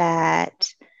myself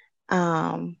that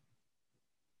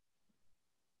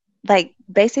like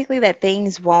basically that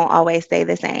things won't always stay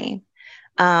the same.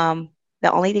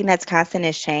 The only thing that's constant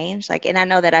is change. Like, and I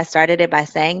know that I started it by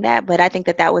saying that, but I think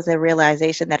that was a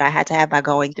realization that I had to have by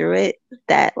going through it,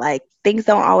 that like things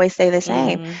don't always stay the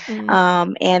same.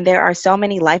 And there are so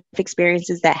many life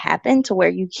experiences that happen to where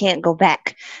you can't go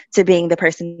back to being the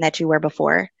person that you were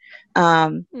before.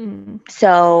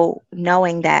 So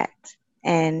knowing that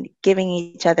and giving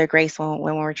each other grace when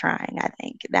we're trying, I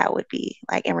think that would be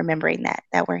like, and remembering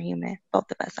that we're human, both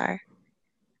of us are.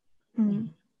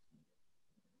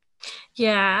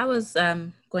 Yeah, I was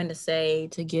going to say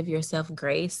to give yourself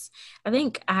grace. I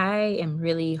think I am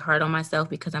really hard on myself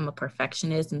because I'm a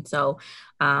perfectionist. And so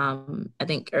I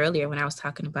think earlier when I was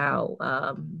talking about,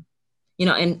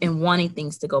 and wanting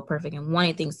things to go perfect and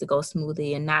wanting things to go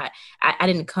smoothly and I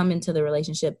didn't come into the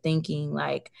relationship thinking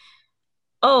like,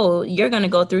 oh, you're going to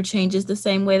go through changes the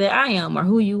same way that I am, or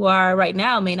who you are right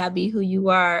now may not be who you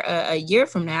are a year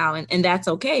from now. And that's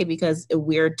okay because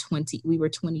we were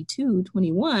 22,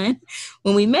 21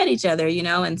 when we met each other,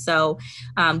 And so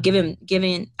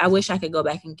given, I wish I could go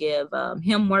back and give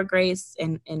him more grace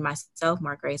and myself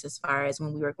more grace as far as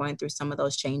when we were going through some of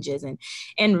those changes and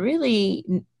really,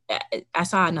 I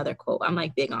saw another quote. I'm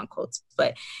like big on quotes,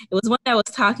 but it was one that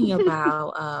was talking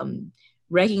about,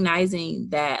 recognizing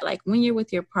that like when you're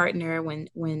with your partner, when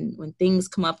things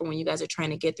come up or when you guys are trying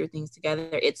to get through things together,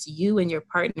 it's you and your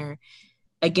partner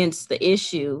against the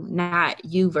issue, not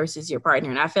you versus your partner.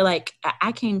 And I feel like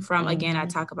I came from, again, I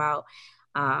talk about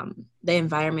the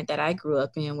environment that I grew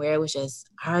up in where it was just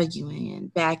arguing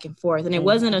and back and forth. And it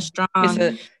wasn't a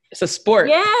strong... It's a sport.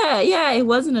 Yeah. It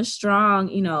wasn't a strong,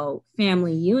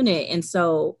 family unit. And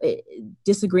so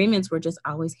disagreements were just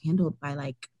always handled by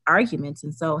like arguments.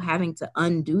 And so having to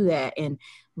undo that and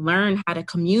learn how to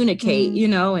communicate,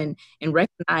 and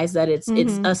recognize that it's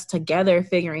us together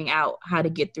figuring out how to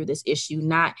get through this issue,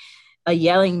 not a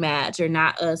yelling match or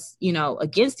not us,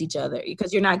 against each other,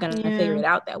 because you're not going to figure it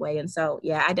out that way. And so,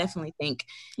 I definitely think,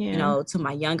 to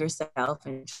my younger self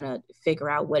and trying to figure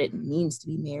out what it means to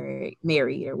be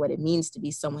married or what it means to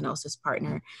be someone else's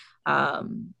partner.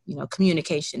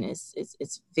 Communication is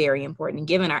very important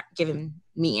and giving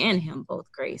me and him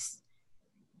both grace.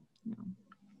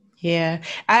 Yeah.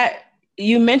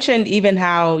 You mentioned even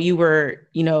how you were,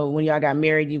 when y'all got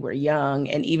married, you were young,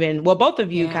 and even, both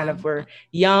of you kind of were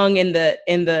young on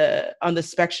the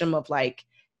spectrum of like,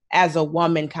 as a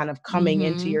woman kind of coming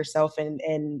into yourself and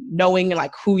knowing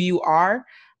like who you are.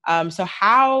 So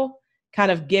how, kind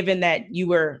of given that you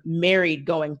were married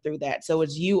going through that, so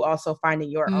it's you also finding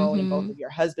your own and both of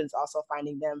your husbands also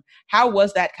finding them. How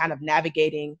was that kind of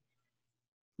navigating,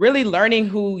 really learning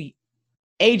who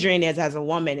Adrienne is as a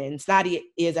woman and Snotty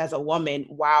is as a woman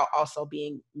while also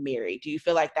being married? Do you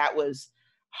feel like that was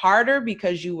harder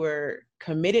because you were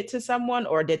committed to someone,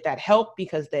 or did that help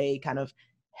because they kind of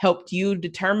helped you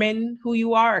determine who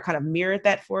you are or kind of mirrored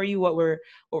that for you? What were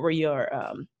your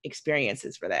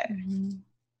experiences for that?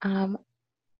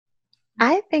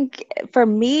 I think for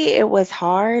me, it was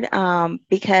hard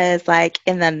because like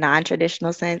in the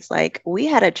non-traditional sense, like we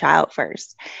had a child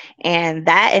first, and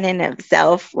that in and of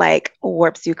itself like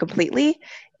warps you completely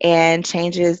and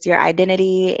changes your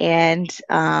identity, and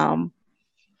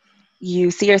you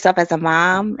see yourself as a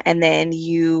mom, and then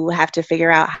you have to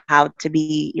figure out how to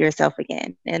be yourself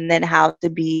again, and then how to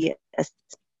be a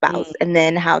spouse, and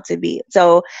then how to be.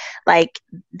 So like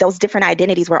those different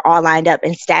identities were all lined up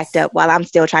and stacked up while I'm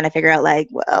still trying to figure out like,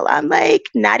 well, I'm like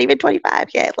not even 25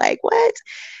 yet, like what?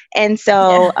 And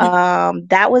so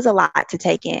that was a lot to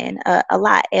take in, a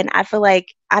lot. And I feel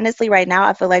like honestly right now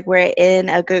I feel like we're in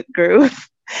a good groove,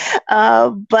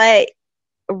 but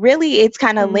really it's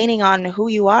kind of leaning on who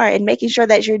you are and making sure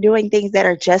that you're doing things that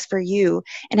are just for you,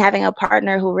 and having a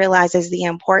partner who realizes the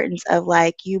importance of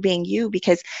like you being you.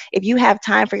 Because if you have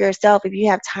time for yourself, if you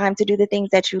have time to do the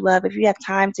things that you love, if you have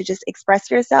time to just express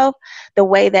yourself the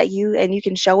way that you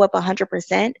can show up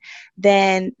 100%,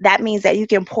 then that means that you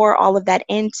can pour all of that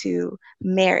into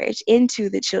marriage, into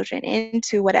the children,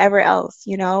 into whatever else,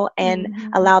 and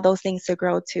allow those things to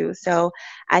grow too. So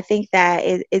I think that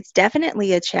it's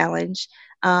definitely a challenge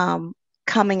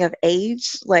coming of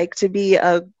age, like to be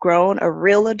a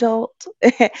real adult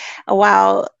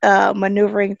while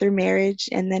maneuvering through marriage,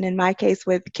 and then in my case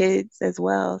with kids as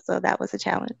well. So that was a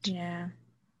challenge.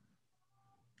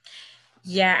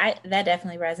 That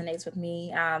definitely resonates with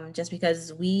me, just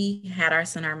because we had our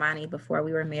son Armani before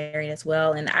we were married as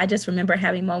well. And I just remember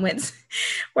having moments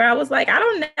where I was like, I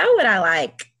don't know what I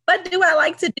like. What do I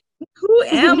like to do? Who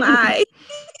am I?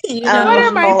 What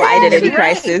are my whole identity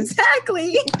crisis?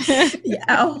 Exactly.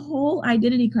 A whole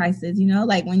identity crisis,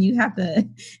 like when you have to,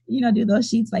 do those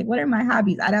sheets, like, what are my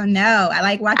hobbies? I don't know. I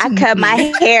like watching. I cut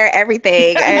my hair,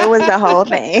 everything. It was the whole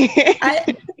thing.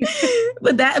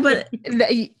 But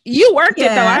you worked it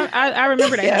though. I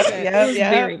remember that.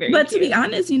 Yeah. Very, very but cute. To be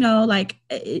honest, like,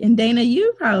 and Dana,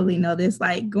 you probably know this,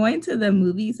 like going to the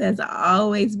movies has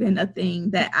always been a thing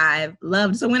that I've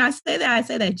loved. So when I say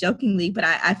that jokingly, but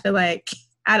I feel like,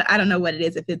 I don't know what it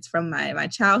is, if it's from my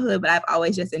childhood, but I've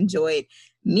always just enjoyed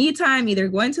me time, either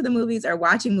going to the movies or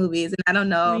watching movies. And I don't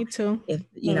know Me too. if,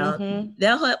 you know,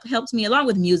 that helped me, along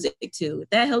with music too.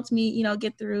 That helped me, you know,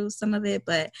 get through some of it.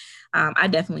 But I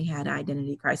definitely had an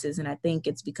identity crisis. And I think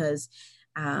it's because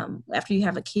after you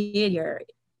have a kid, your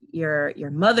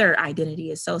mother identity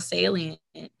is so salient,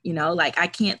 you know, like I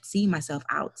can't see myself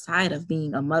outside of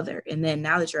being a mother. And then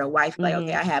now that you're a wife, like,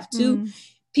 okay, I have two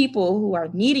people who are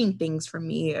needing things from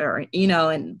me, or, you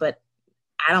know, but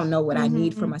I don't know what I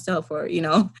need for myself, or, you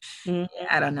know,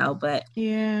 I don't know. But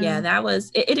yeah, that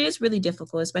was, it is really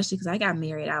difficult, especially because I got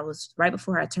married. I was right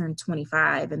before I turned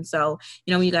 25. And so,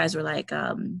 you know, when you guys were like,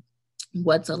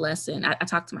 what's a lesson? I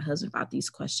talked to my husband about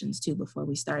these questions too before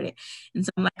we started. And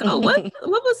so I'm like, oh, what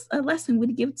was a lesson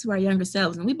we'd give to our younger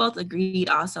selves? And we both agreed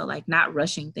also, like, not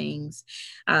rushing things.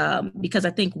 Because I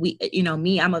think we, you know,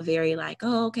 me, I'm a very like,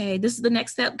 oh, okay, this is the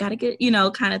next step, gotta get, you know,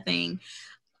 kind of thing.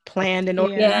 Planned and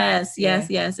organized.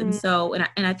 Yes. And so, and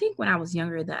I think when I was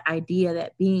younger, the idea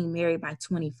that being married by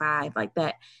 25, like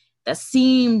that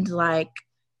seemed like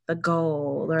the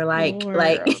goal, or like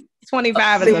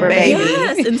 25 is a baby.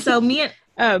 Yes. And so me and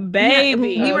a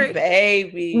baby.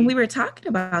 When we were talking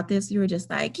about this, you were just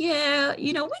like, yeah,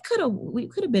 you know, we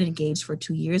could have been engaged for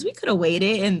 2 years. We could have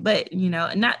waited, but you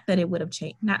know, not that it would have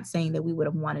changed, not saying that we would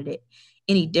have wanted it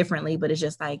any differently, but it's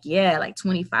just like, yeah, like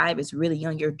 25 is really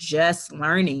young. You're just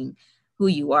learning who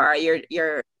you are. Your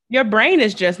brain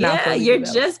is just now. Yeah, you're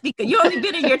developed. Just because you only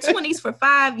been in your 20s for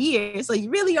 5 years, so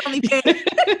you really only been. you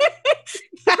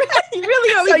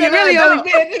really only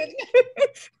been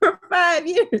for 5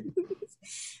 years.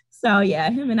 So yeah,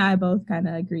 him and I both kind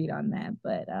of agreed on that,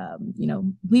 but you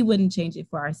know, we wouldn't change it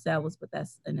for ourselves. But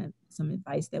that's some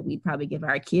advice that we'd probably give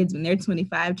our kids when they're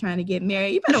 25 trying to get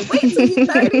married. You better wait till you're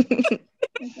 30.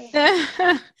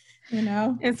 You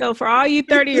know. And so for all you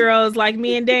 30-year-olds like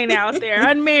me and Dana out there,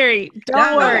 unmarried,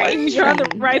 don't worry. You're on the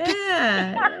right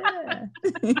path.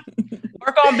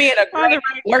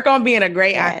 Work on being a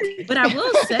great actor. But I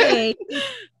will say,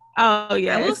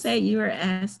 I will say you were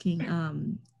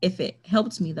asking if it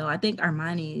helped me though. I think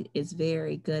Armani is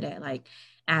very good at like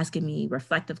asking me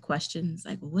reflective questions,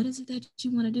 like, well, what is it that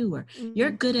you want to do? Or you're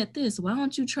good at this, why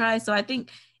don't you try? So I think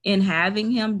in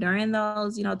having him during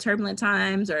those, you know, turbulent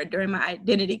times, or during my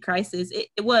identity crisis, it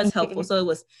was helpful. So it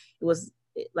was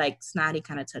like Snotty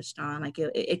kind of touched on, like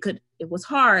it was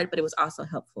hard, but it was also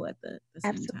helpful at the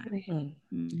same time.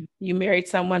 You married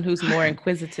someone who's more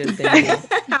inquisitive than you.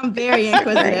 I'm very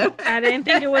inquisitive. I didn't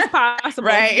think it was possible.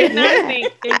 Right. I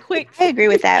agree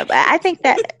with that, but I think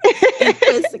that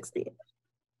Inquiz 16.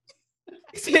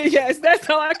 Yes, that's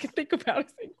all I can think about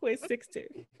is Inquiz 16.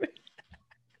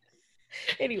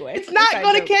 Anyway, it's not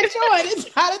going to catch on.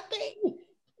 It's not a thing.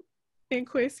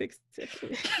 Inquiz 16.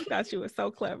 I thought you were so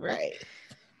clever. Right.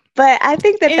 But I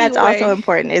think that that's also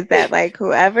important, is that like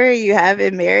whoever you have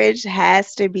in marriage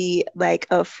has to be like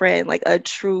a friend, like a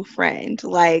true friend,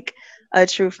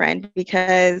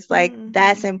 because like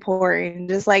that's important.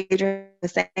 Just like you're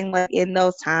saying, like in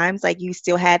those times, like you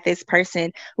still had this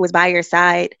person who was by your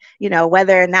side, you know,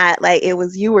 whether or not like it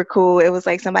was you were cool, it was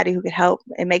like somebody who could help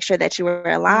and make sure that you were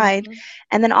aligned.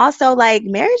 And then also like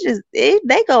marriages,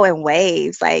 they go in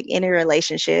waves, like any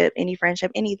relationship, any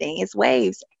friendship, anything, it's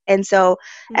waves. And so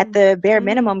at the bare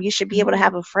minimum, you should be able to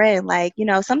have a friend. Like, you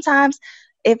know, sometimes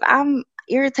if I'm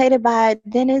irritated by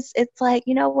Dennis, it's like,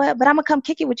 you know what, but I'm gonna come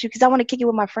kick it with you because I want to kick it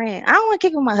with my friend. I don't want to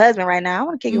kick it with my husband right now. I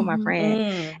want to kick it with my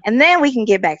friend. And then we can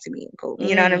get back to being cool.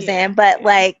 You know what I'm saying? But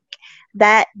like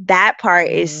that part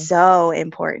is so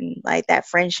important, like that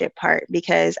friendship part,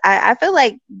 because I feel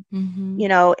like, you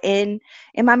know, in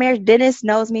my marriage, Dennis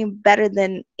knows me better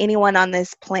than anyone on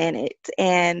this planet.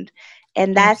 And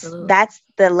that's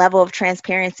the level of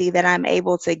transparency that I'm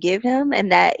able to give him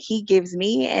and that he gives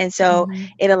me. And so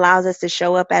it allows us to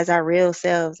show up as our real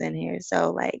selves in here.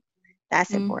 So like,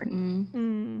 that's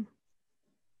important.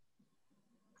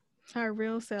 Our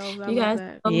real selves. You guys,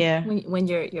 when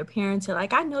your parents are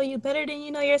like, I know you better than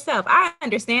you know yourself. I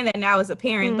understand that now as a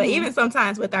parent, but even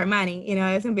sometimes with Armani, you know,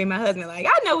 it's gonna be my husband, like,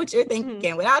 I know what you're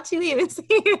thinking without you even seeing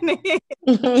it.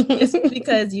 It's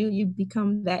because you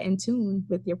become that in tune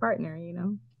with your partner, you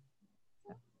know.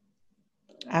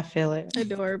 I feel it.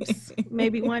 Adorbs.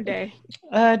 Maybe one day.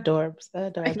 Adorbs.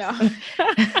 I know.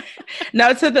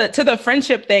 No, to the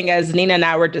friendship thing, as Nina and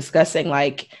I were discussing,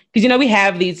 like, because, you know, we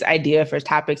have these idea for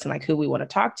topics and like who we want to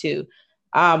talk to.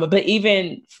 But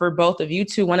even for both of you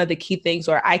two, one of the key things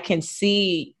where I can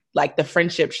see like the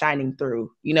friendship shining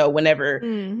through, you know, whenever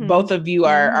both of you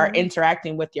are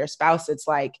interacting with your spouse, it's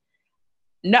like,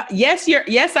 no, yes,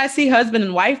 I see husband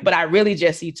and wife, but I really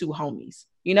just see two homies,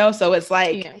 you know? So it's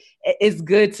like, it's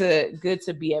good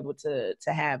to be able to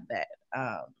have that.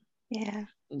 Yeah.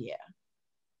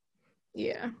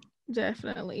 Yeah,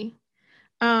 definitely.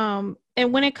 And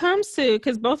when it comes to,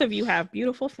 because both of you have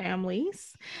beautiful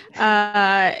families,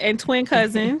 and twin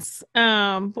cousins,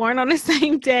 born on the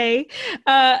same day.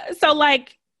 So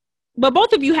like, but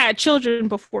both of you had children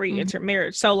before you entered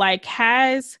marriage. So like,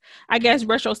 has, I guess,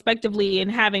 retrospectively and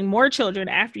having more children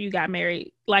after you got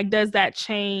married, like, does that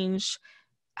change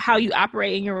how you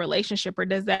operate in your relationship, or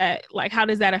does that, like, how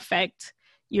does that affect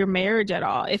your marriage at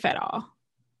all, if at all?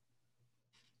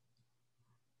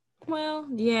 Well,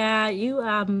 yeah,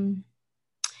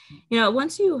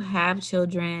 once you have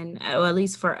children, or at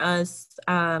least for us,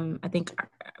 I think,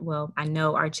 well, I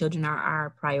know our children are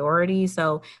our priority.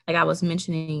 So like I was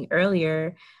mentioning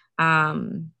earlier,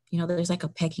 there's like a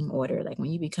pecking order. Like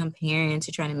when you become parents,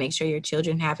 you're trying to make sure your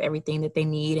children have everything that they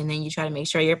need. And then you try to make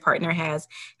sure your partner has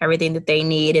everything that they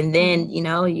need. And then,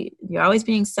 you're always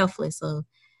being selfless. So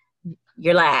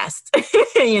you're last,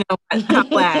 I'm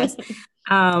last.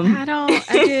 I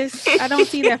don't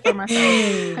see that for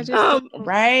myself.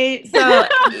 Right. So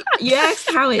you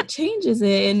asked how it changes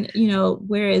it. And,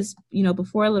 whereas,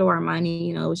 before Little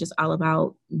Armani, it was just all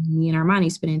about me and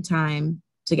Armani spending time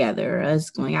together, us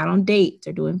going out on dates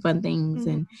or doing fun things.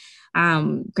 And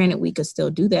granted, we could still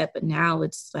do that, but now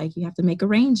it's like you have to make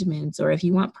arrangements, or if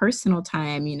you want personal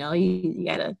time, you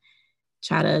gotta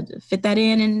try to fit that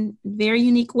in very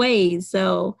unique ways.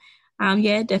 So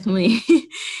definitely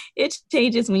it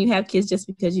changes when you have kids, just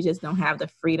because you just don't have the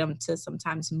freedom to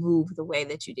sometimes move the way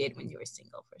that you did when you were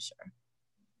single, for sure.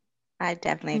 I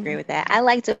definitely agree with that. I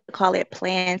like to call it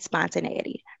planned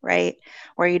spontaneity, right?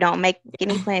 Where you don't make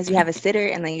any plans, you have a sitter,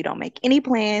 and then you don't make any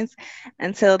plans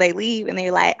until they leave, and then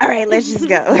you're like, all right, let's just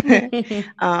go.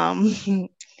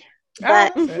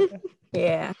 But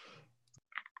yeah.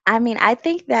 I mean, I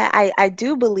think that I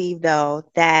do believe, though,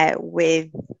 that with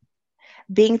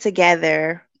being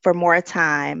together for more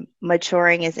time,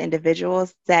 maturing as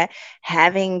individuals, that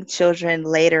having children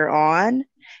later on,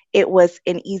 it was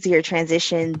an easier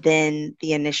transition than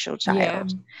the initial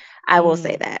child. Yeah. I will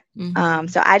say that.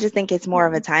 So I just think it's more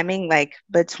of a timing, like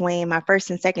between my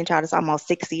first and second child, it's almost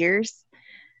 6 years.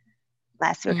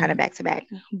 Last two are kind of back to back,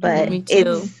 but me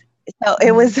too.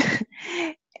 It was,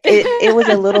 it was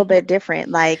a little bit different,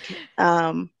 like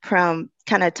from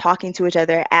kind of talking to each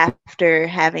other after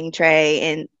having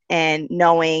Trey and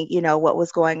knowing, what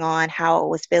was going on, how it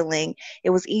was feeling.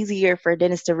 It was easier for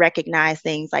Dennis to recognize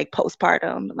things like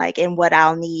postpartum, like, and what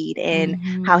I'll need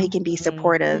and how he can be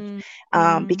supportive,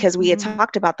 because we had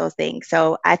talked about those things.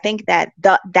 So I think that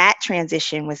that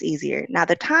transition was easier. Now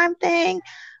the time thing,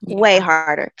 way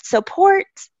harder. Support,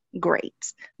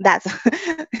 great. That's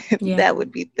that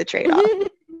would be the trade-off.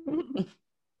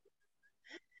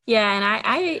 Yeah, and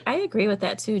I agree with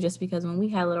that too, just because when we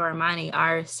had Little Armani,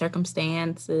 our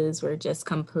circumstances were just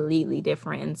completely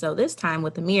different. And so this time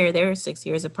with Amir, they're 6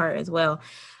 years apart as well.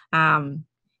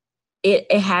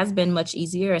 It has been much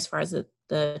easier as far as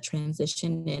the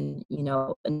transition, and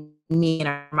me and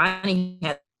Armani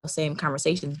had the same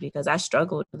conversations, because I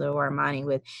struggled with Little Armani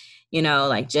with,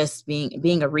 like just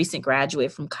being a recent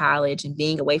graduate from college and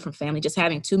being away from family, just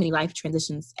having too many life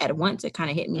transitions at once. It kind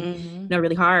of hit me,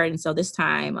 really hard. And so this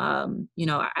time,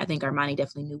 I think Armani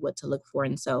definitely knew what to look for.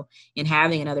 And so in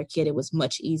having another kid, it was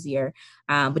much easier.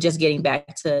 But just getting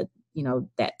back to,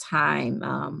 that time,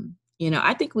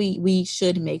 I think we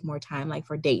should make more time, like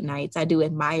for date nights. I do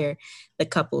admire the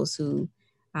couples who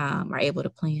are able to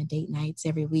plan date nights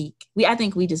every week. I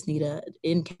think we just need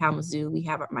in Kalamazoo, we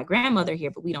have my grandmother here,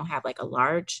 but we don't have like a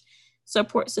large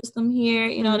support system here,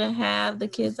 to have the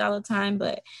kids all the time.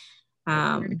 But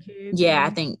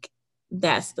I think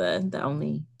that's the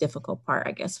only difficult part,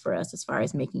 I guess, for us, as far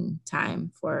as making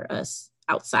time for us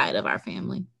outside of our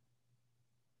family.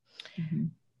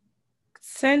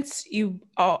 Since you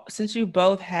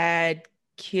both had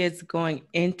kids going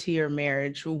into your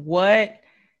marriage, what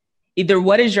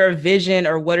is your vision,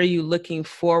 or what are you looking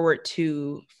forward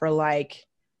to for, like,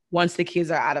 once the kids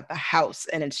are out of the house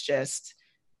and it's just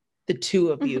the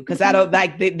two of you? Because I don't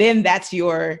like, then that's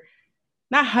your,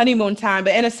 not honeymoon time,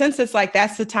 but in a sense, it's like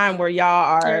that's the time where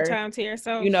y'all are your time to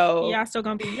yourself. Y'all still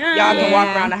gonna be young. Y'all can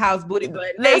walk around the house booty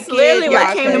butt naked. That's literally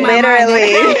what came to my mind.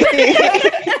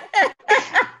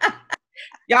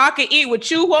 Y'all can eat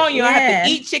what you want. You don't have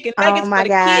to eat chicken nuggets for the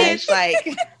kids.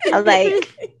 Like, I was like,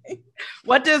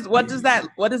 what does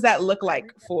that look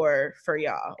like for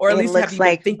y'all? Or at least have you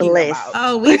like been thinking bliss. about?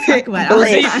 Oh, we talk about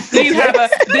it.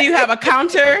 Do you have a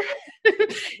counter?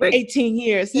 18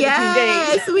 years, 17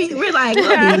 days. We're like,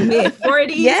 we'll be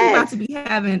mid-40s. We're about to be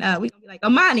having, we're going to be like,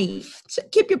 Amani,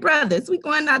 keep your brothers. We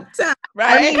going out of town.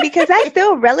 Right? I mean, because I'm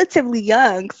still relatively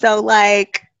young. So,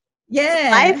 like, Yeah.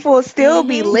 Life will still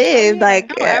be Mhm. lived. Oh, yeah.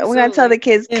 Like Oh, we're gonna tell the absolutely.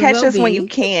 kids, It catch will us when you be.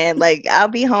 can. Like I'll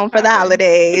be home for the Poppin'.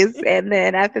 holidays, and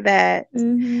then after that.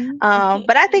 Mhm.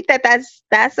 But I think that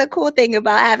that's a cool thing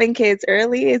about having kids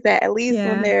early is that at least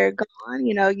when Yeah. they're gone,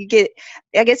 you know, you get,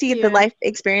 I guess you get the Yeah. life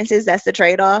experiences. That's the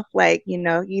trade off. Like, you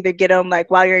know, you either get them like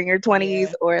while you're in your 20s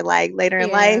Yeah. or like later in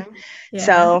Yeah. life. Yeah.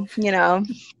 So, you know,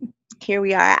 here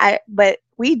we are. But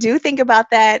we do think about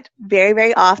that very,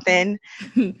 very often.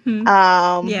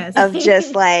 Yes. Of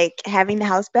just like having the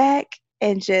house back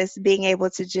and just being able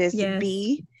to just Yes.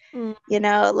 be. Mm. You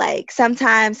know, like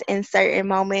sometimes in certain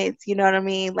moments, you know what I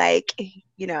mean? Like,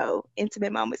 you know,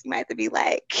 intimate moments, you might have to be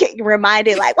like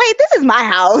reminded, like, wait, this is my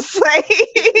house. Like,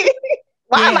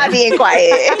 why am I Yeah. being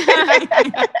quiet?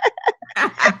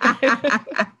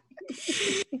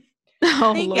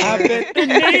 Oh think Lord. I bet the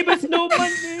neighbors know my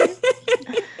name.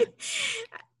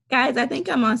 Guys, I think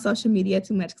I'm on social media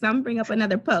too much because I'm gonna bring up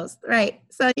another post, right?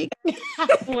 So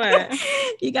What?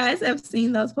 you guys have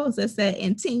seen those posts that said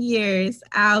in 10 years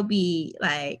I'll be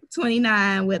like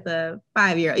 29 with a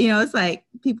 5-year-old. You know, it's like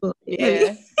people.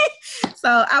 Yeah.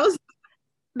 So I was.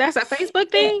 That's a Facebook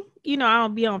thing? You know, I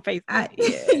don't be on Facebook.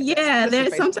 Yeah, That's a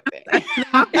there's Facebook sometimes thing.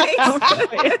 I put them on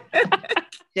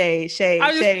Shade.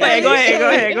 I'm just playing. Go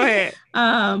ahead.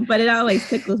 But it always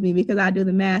tickles me because I do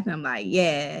the math and I'm like,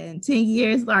 yeah, in 10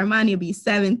 years, Armani will be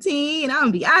 17. I'm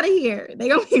gonna be out of here. They're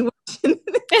gonna be watching.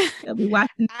 They'll be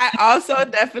watching. I also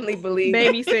definitely believe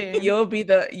Babysitting. you'll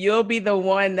be the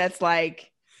one that's like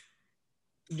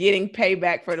getting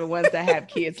payback for the ones that have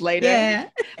kids later. Yeah.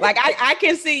 Like I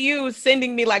can see you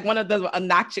sending me like one of the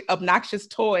obnoxious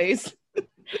toys.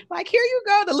 Like, here you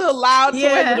go, the little loud toy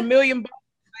with $1 million.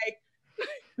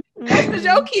 That's because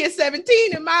your kid's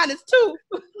 17 and mine is 2.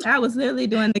 I was literally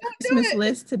doing the Christmas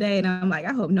list today, and I'm like,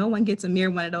 I hope no one gets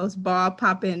Amir one of those ball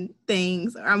popping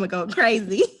things, or I'm gonna go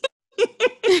crazy.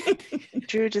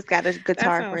 Drew just got a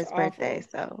guitar for his awful. birthday,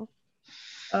 so.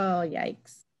 Oh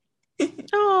yikes!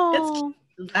 Oh.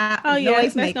 Oh yeah,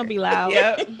 that's gonna be loud.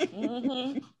 Yep.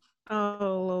 Mm-hmm.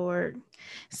 Oh Lord.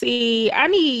 See, I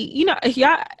need, you know,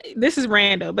 y'all, this is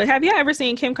random, but have y'all ever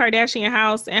seen Kim Kardashian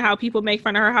house and how people make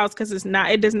fun of her house because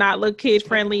it does not look kid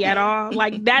friendly at all?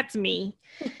 Like, that's me.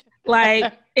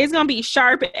 Like, it's gonna be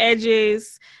sharp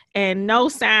edges and no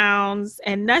sounds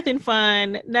and nothing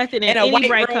fun, nothing in any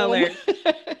bright color.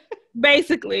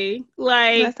 Basically,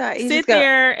 like, sit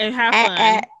there and have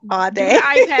fun all day. Do the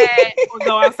iPad or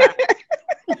go outside.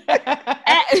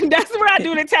 That's what I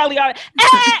do to tally all.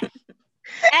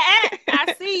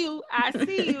 I see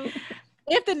you.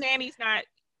 If the nanny's not,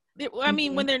 I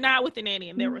mean, when they're not with the nanny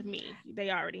and they're with me, they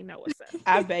already know what's up.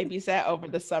 I babysat over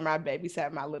the summer. I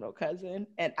babysat my little cousin,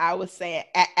 and I was saying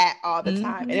all the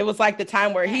time. And it was like the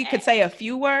time where he could say a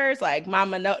few words, like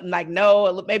 "mama," no, like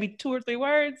no, maybe 2 or 3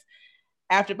 words.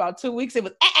 After about 2 weeks, it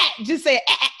was just say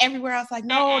everywhere. I was like,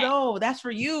 no, that's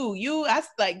for you. That's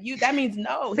like you. That means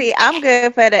no. See, I'm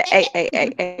good for the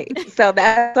So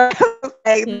that's what I was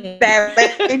like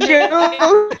that. Drew,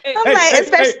 I'm like,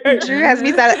 especially Drew has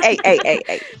me sound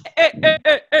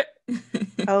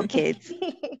Oh, kids.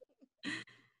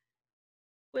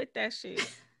 With that shit.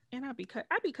 And I be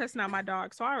cussing out my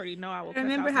dog, so I already know I will.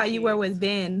 Remember how you were with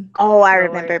Ben? Oh, I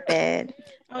remember Ben.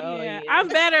 Oh yeah. I'm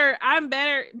better.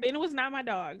 Ben was not my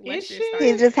dog. He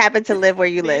just happened to live where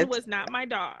you live. Ben was not my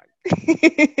dog.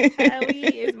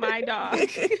 Ellie is my dog.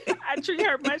 I treat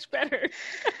her much better.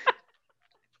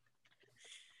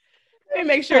 Let me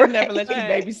make sure to never let you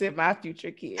babysit my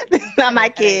future kid. Not my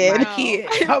kid. My kid.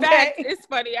 In fact, it's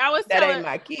funny. I was ain't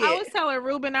my kid. I was telling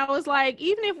Ruben, I was like,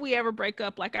 even if we ever break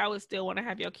up, like I would still want to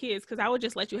have your kids because I would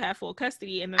just let you have full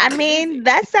custody. And I mean,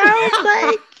 that sounds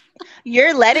like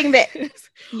you're letting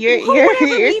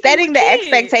you're setting the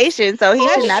expectation, so he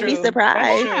should not be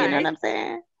surprised. You know what I'm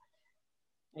saying?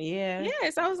 Yeah.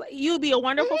 Yes, I was like, you'll be a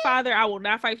wonderful father. I will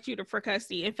not fight you for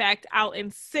custody. In fact, I'll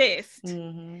insist.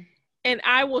 Mm-hmm. And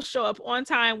I will show up on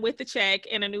time with the check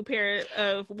and a new pair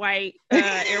of white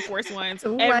Air Force Ones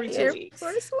every 2 weeks.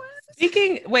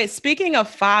 Speaking of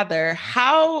father,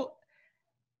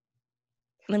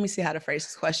 let me see how to phrase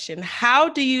this question. How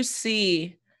do you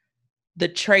see the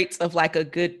traits of like a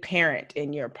good parent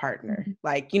in your partner?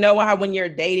 Like, you know how when you're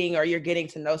dating or you're getting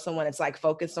to know someone, it's like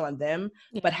focused on them,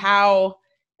 but how,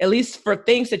 at least for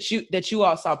things that you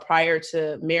all saw prior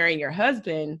to marrying your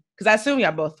husband, because I assume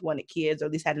y'all both wanted kids or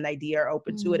at least had an idea or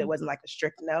open to it. It wasn't like a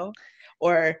strict no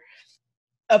or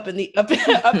up in the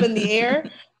air.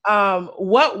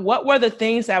 What were the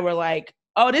things that were like,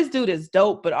 oh, this dude is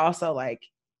dope, but also like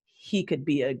he could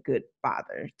be a good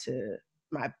father to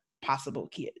my possible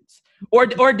kids?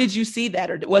 Or did you see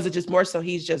that, or was it just more so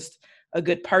he's just a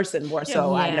good person more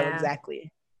so I know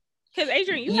exactly? Because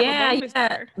Adrian, you have a bonus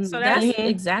there. So that's Mhm.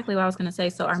 exactly what I was going to say.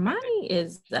 So Armani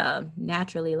is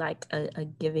naturally like a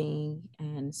giving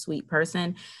and sweet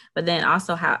person, but then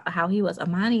also how he was.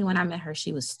 Armani, when I met her,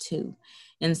 she was 2.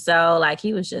 And so like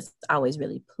he was just always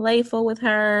really playful with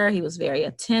her. He was very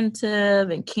attentive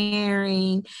and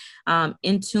caring,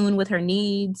 in tune with her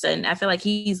needs. And I feel like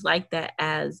he's like that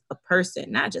as a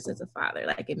person, not just as a father.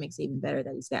 Like it makes it even better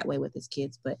that he's that way with his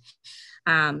kids. But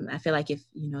I feel like if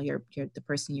you're the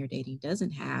person you're dating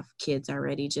doesn't have kids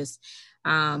already, just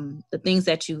the things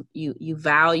that you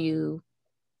value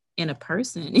in a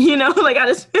person, like I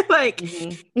just feel like,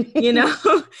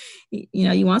 Mhm.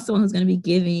 you want someone who's going to be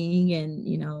giving and,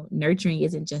 nurturing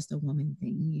isn't just a woman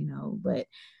thing, but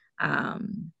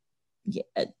yeah,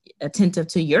 attentive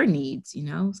to your needs,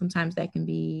 sometimes that can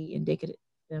be indicative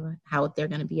of how they're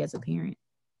going to be as a parent.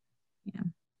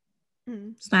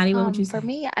 Snotty, what would you say? For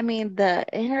me, I mean, the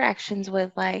interactions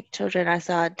with like children, I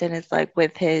saw Dennis like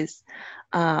with his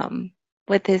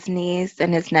niece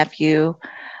and his nephew,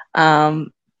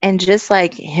 and just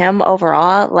like him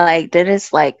overall, like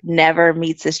Dennis like never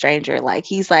meets a stranger. Like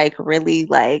he's like really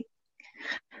like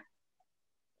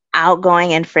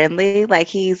outgoing and friendly. Like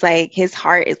he's like his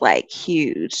heart is like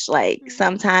huge. Like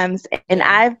sometimes, and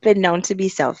I've been known to be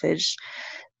selfish.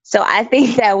 So I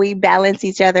think that we balance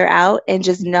each other out, and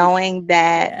just knowing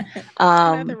that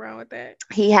nothing wrong with that.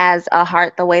 he has a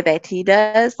heart the way that he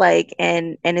does, like,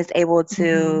 and is able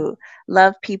to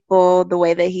love people the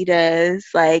way that he does.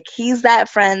 Like he's that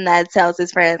friend that tells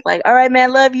his friends like, all right,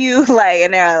 man, love you. Like,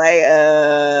 and they're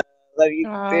like, love you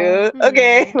too.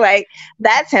 Okay. Like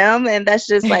that's him, and that's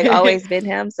just like always been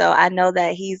him. So I know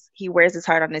that he wears his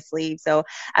heart on his sleeve. So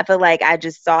I feel like I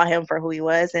just saw him for who he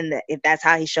was, and if that's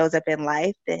how he shows up in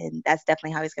life, then that's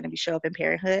definitely how he's going to be show up in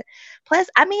parenthood. Plus,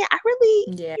 I mean, I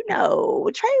really, Trey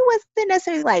wasn't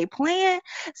necessarily like playing.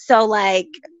 So like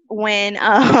when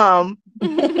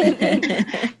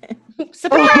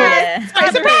Surprise!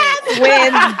 Surprise!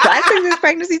 When I took this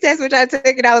pregnancy test, which I took,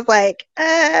 and I was like,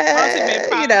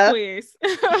 quiz.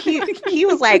 he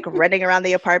was like running around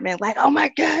the apartment like, oh my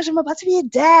gosh, I'm about to be a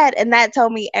dad. And that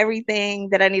told me everything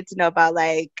that I need to know about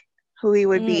like who he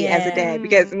would be as a dad.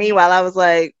 Because meanwhile, I was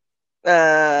like,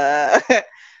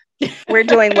 we're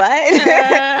doing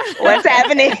what? What's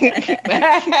happening?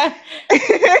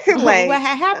 Like, what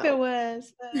happened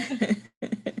was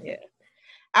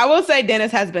I will say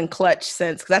Dennis has been clutch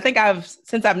since I think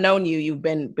since I've known you, you've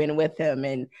been with him,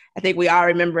 and I think we all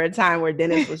remember a time where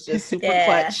Dennis was just super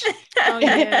clutch. Oh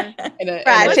yeah,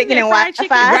 fried chicken and Wi-Fi.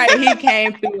 Right, he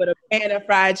came through with a pan of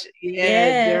fried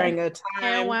chicken during a time.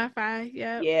 And Wi-Fi,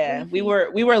 yeah. We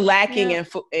were lacking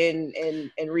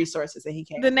in resources, and he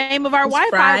came. The name of our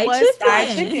Wi-Fi was fried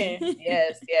chicken.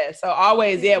 Yes. So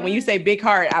always, when you say big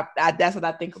heart, I that's what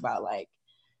I think about, like.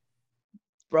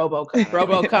 Robo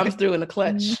comes through in the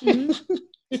clutch.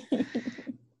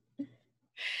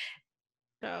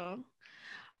 So,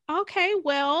 okay,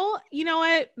 well, you know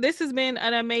what? This has been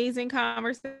an amazing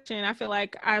conversation. I feel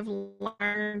like I've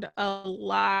learned a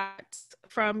lot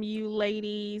from you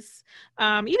ladies.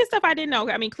 Even stuff I didn't know.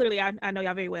 I mean, clearly I know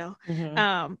y'all very well.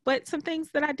 But some things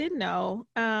that I didn't know.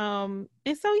 And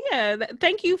so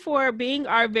thank you for being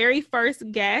our very first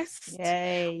guest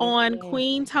on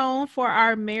Queen Tone for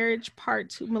our marriage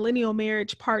part 2, millennial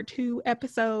marriage part 2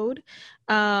 episode.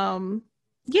 Do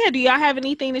y'all have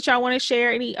anything that y'all want to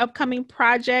share? Any upcoming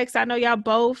projects? I know y'all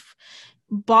both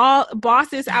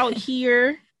bosses out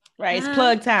here. Right, it's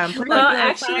plug time. Well,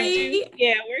 actually,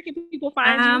 where can people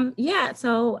find you?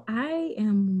 So I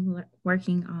am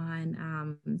working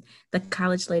on the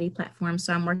College Lady platform.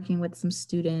 So I'm working with some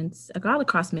students all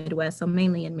across Midwest, so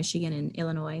mainly in Michigan and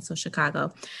Illinois, so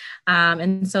Chicago.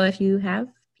 And so if you have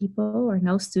people or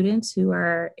know students who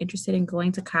are interested in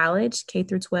going to college, K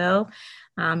through 12,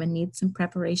 and need some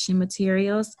preparation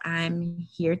materials, I'm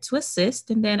here to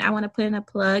assist. And then I want to put in a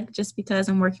plug just because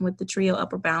I'm working with the Trio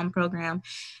Upper Bound program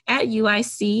at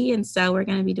UIC. And so we're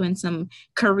going to be doing some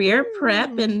career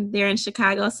prep, and they're in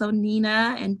Chicago. So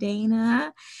Nina and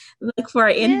Dana, look for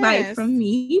an invite from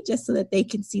me just so that they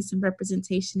can see some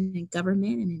representation in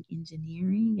government and in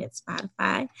engineering at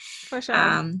Spotify. For sure.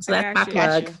 So that's my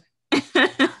plug.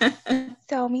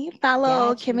 So me,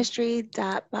 follow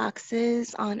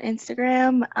chemistry.boxes on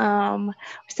Instagram. We're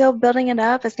still building it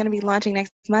up. It's going to be launching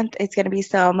next month. It's going to be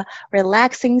some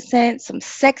relaxing scents, some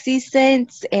sexy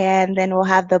scents, and then we'll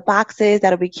have the boxes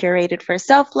that'll be curated for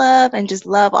self-love and just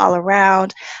love all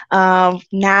around.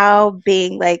 Now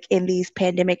being like in these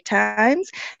pandemic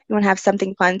times, you want to have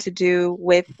something fun to do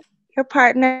with your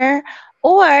partner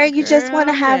Or you just want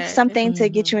to have Girl, something to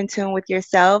get you in tune with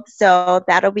yourself. So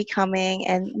that'll be coming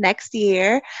in next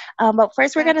year. But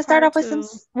first, we're That going to start off part with some too.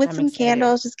 I'm some excited.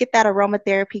 candles. Just get that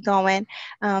aromatherapy going.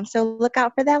 So look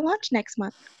out for that launch next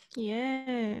month.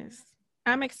 Yes.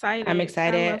 I'm excited. I'm I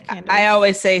excited. love candles. I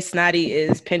always say Snotty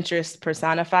is Pinterest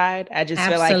personified. I just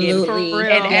Absolutely. feel like For real.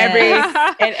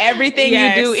 in everything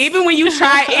Yes. you do, even when you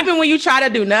try to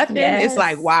do nothing, it's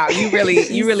like, Yes. wow, you really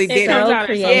It did comes it.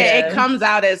 out as Yeah, it creative. comes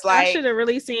out as I like, should have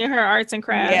really seen her arts and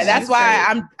crafts. yeah, that's She's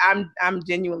why great. I'm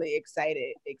genuinely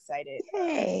excited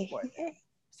Hey. for this.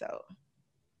 So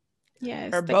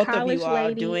Yes, for the both of college you all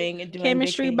lady, doing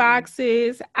chemistry big things.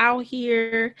 boxes out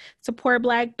here, support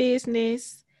Black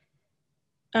business.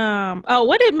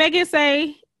 What did Megan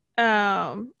say?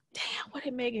 What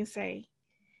did Megan say?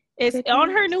 It's on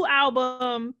her new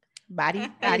album. Body.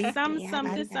 It's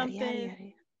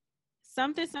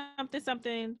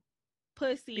something,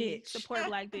 pussy, Bitch. support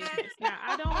Black business. Now,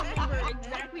 I don't remember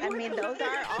exactly. I mean, those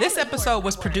are all This episode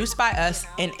was produced by us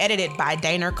and edited by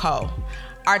Dana Cole.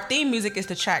 Our theme music is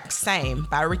the track Same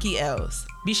by Ricky Els.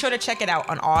 Be sure to check it out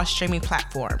on all streaming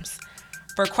platforms.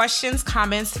 For questions,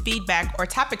 comments, feedback, or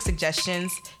topic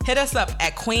suggestions, hit us up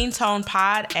at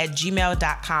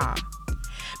queentonepod@gmail.com.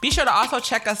 Be sure to also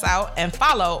check us out and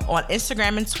follow on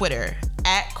Instagram and Twitter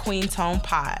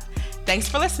 @queentonepod. Thanks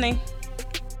for listening.